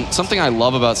 absolutely. And something I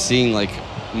love about seeing like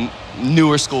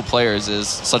newer school players is,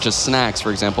 such as Snacks,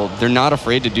 for example, they're not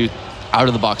afraid to do out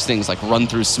of the box things like run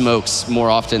through smokes more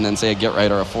often than say a Get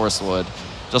Right or a Forest would.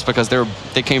 Just because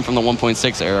they came from the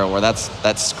 1.6 era where that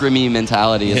scrimmy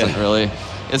mentality isn't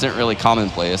really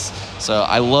commonplace. So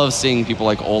I love seeing people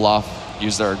like Olaf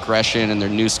use their aggression and their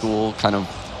new school kind of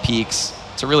peaks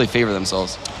to really favor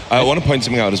themselves. I want to point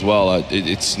something out as well.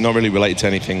 It's not really related to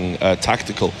anything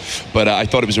tactical, but I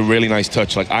thought it was a really nice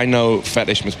touch. Like, I know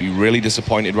Fetish must be really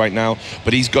disappointed right now,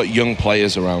 but he's got young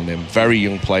players around him, very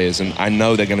young players, and I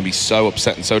know they're going to be so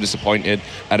upset and so disappointed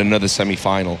at another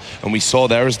semi-final. And we saw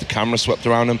there as the camera swept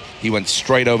around him, he went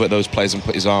straight over at those players and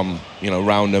put his arm,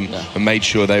 around them and made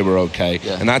sure they were okay.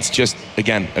 And that's just,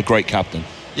 again, a great captain.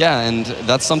 Yeah, and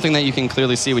that's something that you can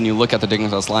clearly see when you look at the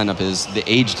Dignitas lineup is the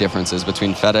age differences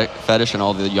between Fetish and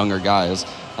all the younger guys.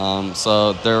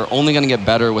 So they're only going to get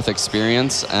better with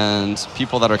experience, and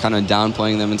people that are kind of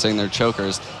downplaying them and saying they're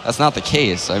chokers, that's not the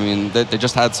case. I mean, they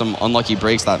just had some unlucky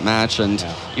breaks that match, and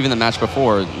even the match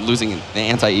before, losing the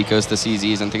anti-ecos, the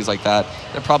CZs, and things like that,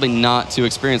 they're probably not too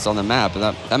experienced on the map. And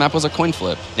that map was a coin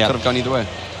flip. Yeah. Could have gone either way.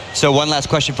 So one last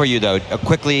question for you, though.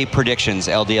 Quickly, predictions,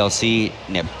 LDLC,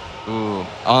 NIP. Ooh.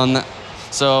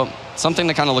 So something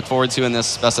to kind of look forward to in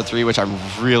this best of 3, which I'm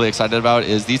really excited about,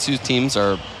 is these two teams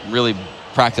are really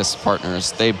practice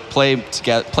partners. They play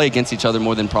against each other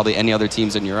more than probably any other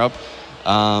teams in Europe.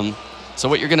 So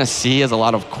what you're going to see is a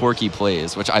lot of quirky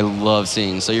plays, which I love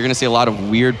seeing. So you're going to see a lot of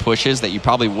weird pushes that you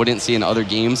probably wouldn't see in other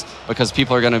games because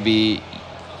people are going to be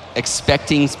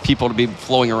expecting people to be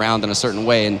flowing around in a certain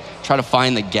way and try to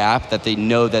find the gap that they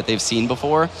know that they've seen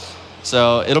before.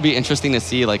 So it'll be interesting to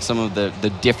see like some of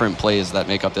the different plays that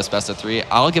make up this best of 3.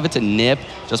 I'll give it to NIP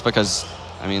just because,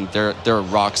 I mean, they're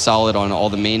rock solid on all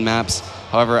the main maps.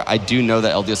 However, I do know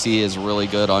that LDLC is really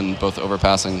good on both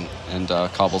overpassing and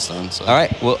cobblestone. So. All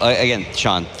right. Well, again,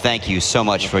 Sean, thank you so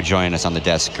much for joining us on the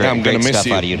desk. Great, I'm going to miss stuff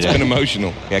you. Out of you today. It's been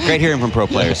emotional. Yeah, great hearing from pro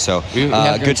players. So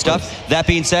good stuff. That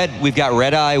being said, we've got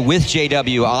Red Eye with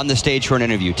JW on the stage for an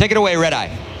interview. Take it away, Red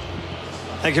Eye.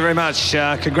 Thank you very much.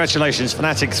 Congratulations,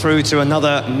 Fnatic through to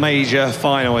another major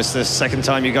final. It's the second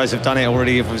time you guys have done it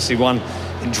already. You've obviously won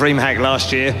in DreamHack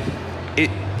last year.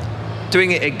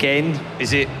 Doing it again,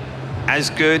 is it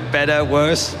as good, better,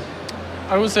 worse?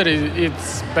 I would say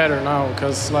it's better now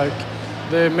because like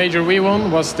the major we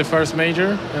won was the first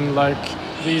major, and like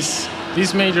these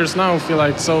majors now feel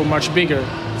like so much bigger.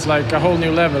 It's like a whole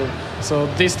new level. So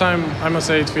this time I must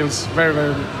say it feels very,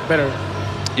 very better.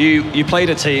 You played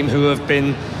a team who have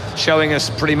been showing us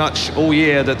pretty much all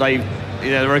year that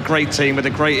they're a great team with a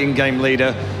great in-game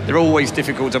leader. They're always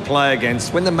difficult to play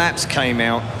against. When the maps came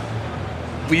out,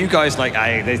 were you guys like,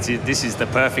 hey, this is the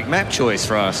perfect map choice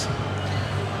for us?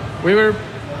 We were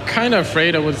kind of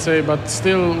afraid, I would say, but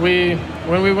still,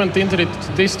 when we went into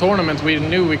this tournament, we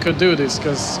knew we could do this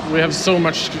because we have so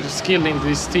much skill in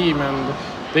this team,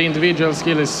 and the individual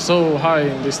skill is so high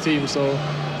in this team. So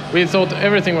we thought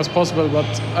everything was possible, but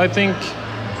I think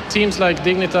teams like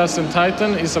Dignitas and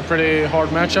Titan is a pretty hard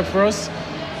matchup for us.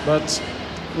 But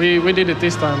we did it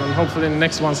this time, and hopefully in the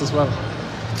next ones as well.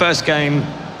 First game,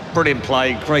 brilliant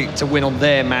play, great to win on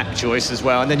their map choice as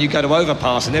well. And then you go to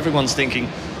Overpass and everyone's thinking,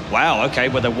 wow, okay,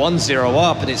 well they're 1-0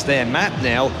 up and it's their map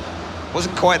now.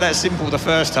 Wasn't quite that simple the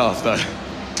first half though.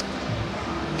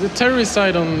 The terrorist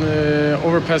side on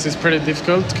Overpass is pretty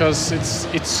difficult because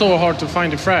it's so hard to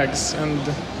find the frags, and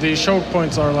the choke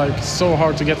points are like so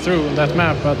hard to get through on that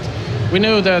map. But we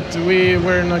knew that we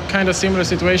were in a kind of similar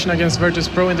situation against Virtus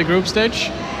Pro in the group stage,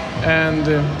 and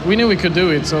we knew we could do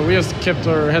it, so we just kept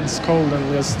our heads cold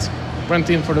and just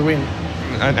went in for the win.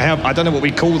 I don't know what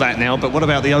we call that now, but what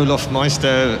about the Olaf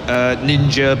Meister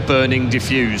Ninja Burning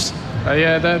Diffuse?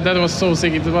 Yeah, that was so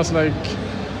sick. It was like,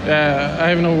 I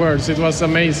have no words. It was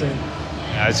amazing.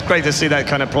 Yeah, it's great to see that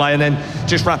kind of play. And then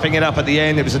just wrapping it up at the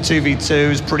end, it was a 2v2. It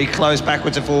was pretty close,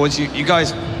 backwards and forwards. You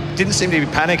guys didn't seem to be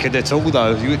panicking at all,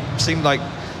 though. You seemed like,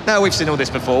 no, we've seen all this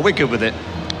before. We're good with it.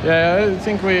 Yeah, I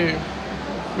think we,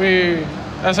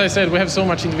 as I said, we have so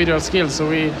much individual skills, so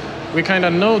we kind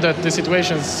of know that the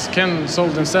situations can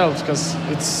solve themselves because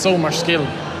it's so much skill.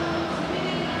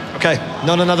 Okay,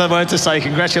 not another word to say.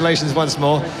 Congratulations once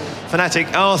more.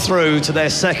 Fnatic are through to their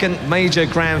second major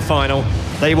grand final.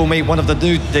 They will meet one of the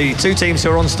two teams who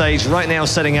are on stage right now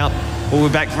setting up. We'll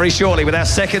be back very shortly with our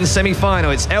second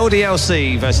semi-final. It's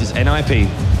LDLC versus NIP.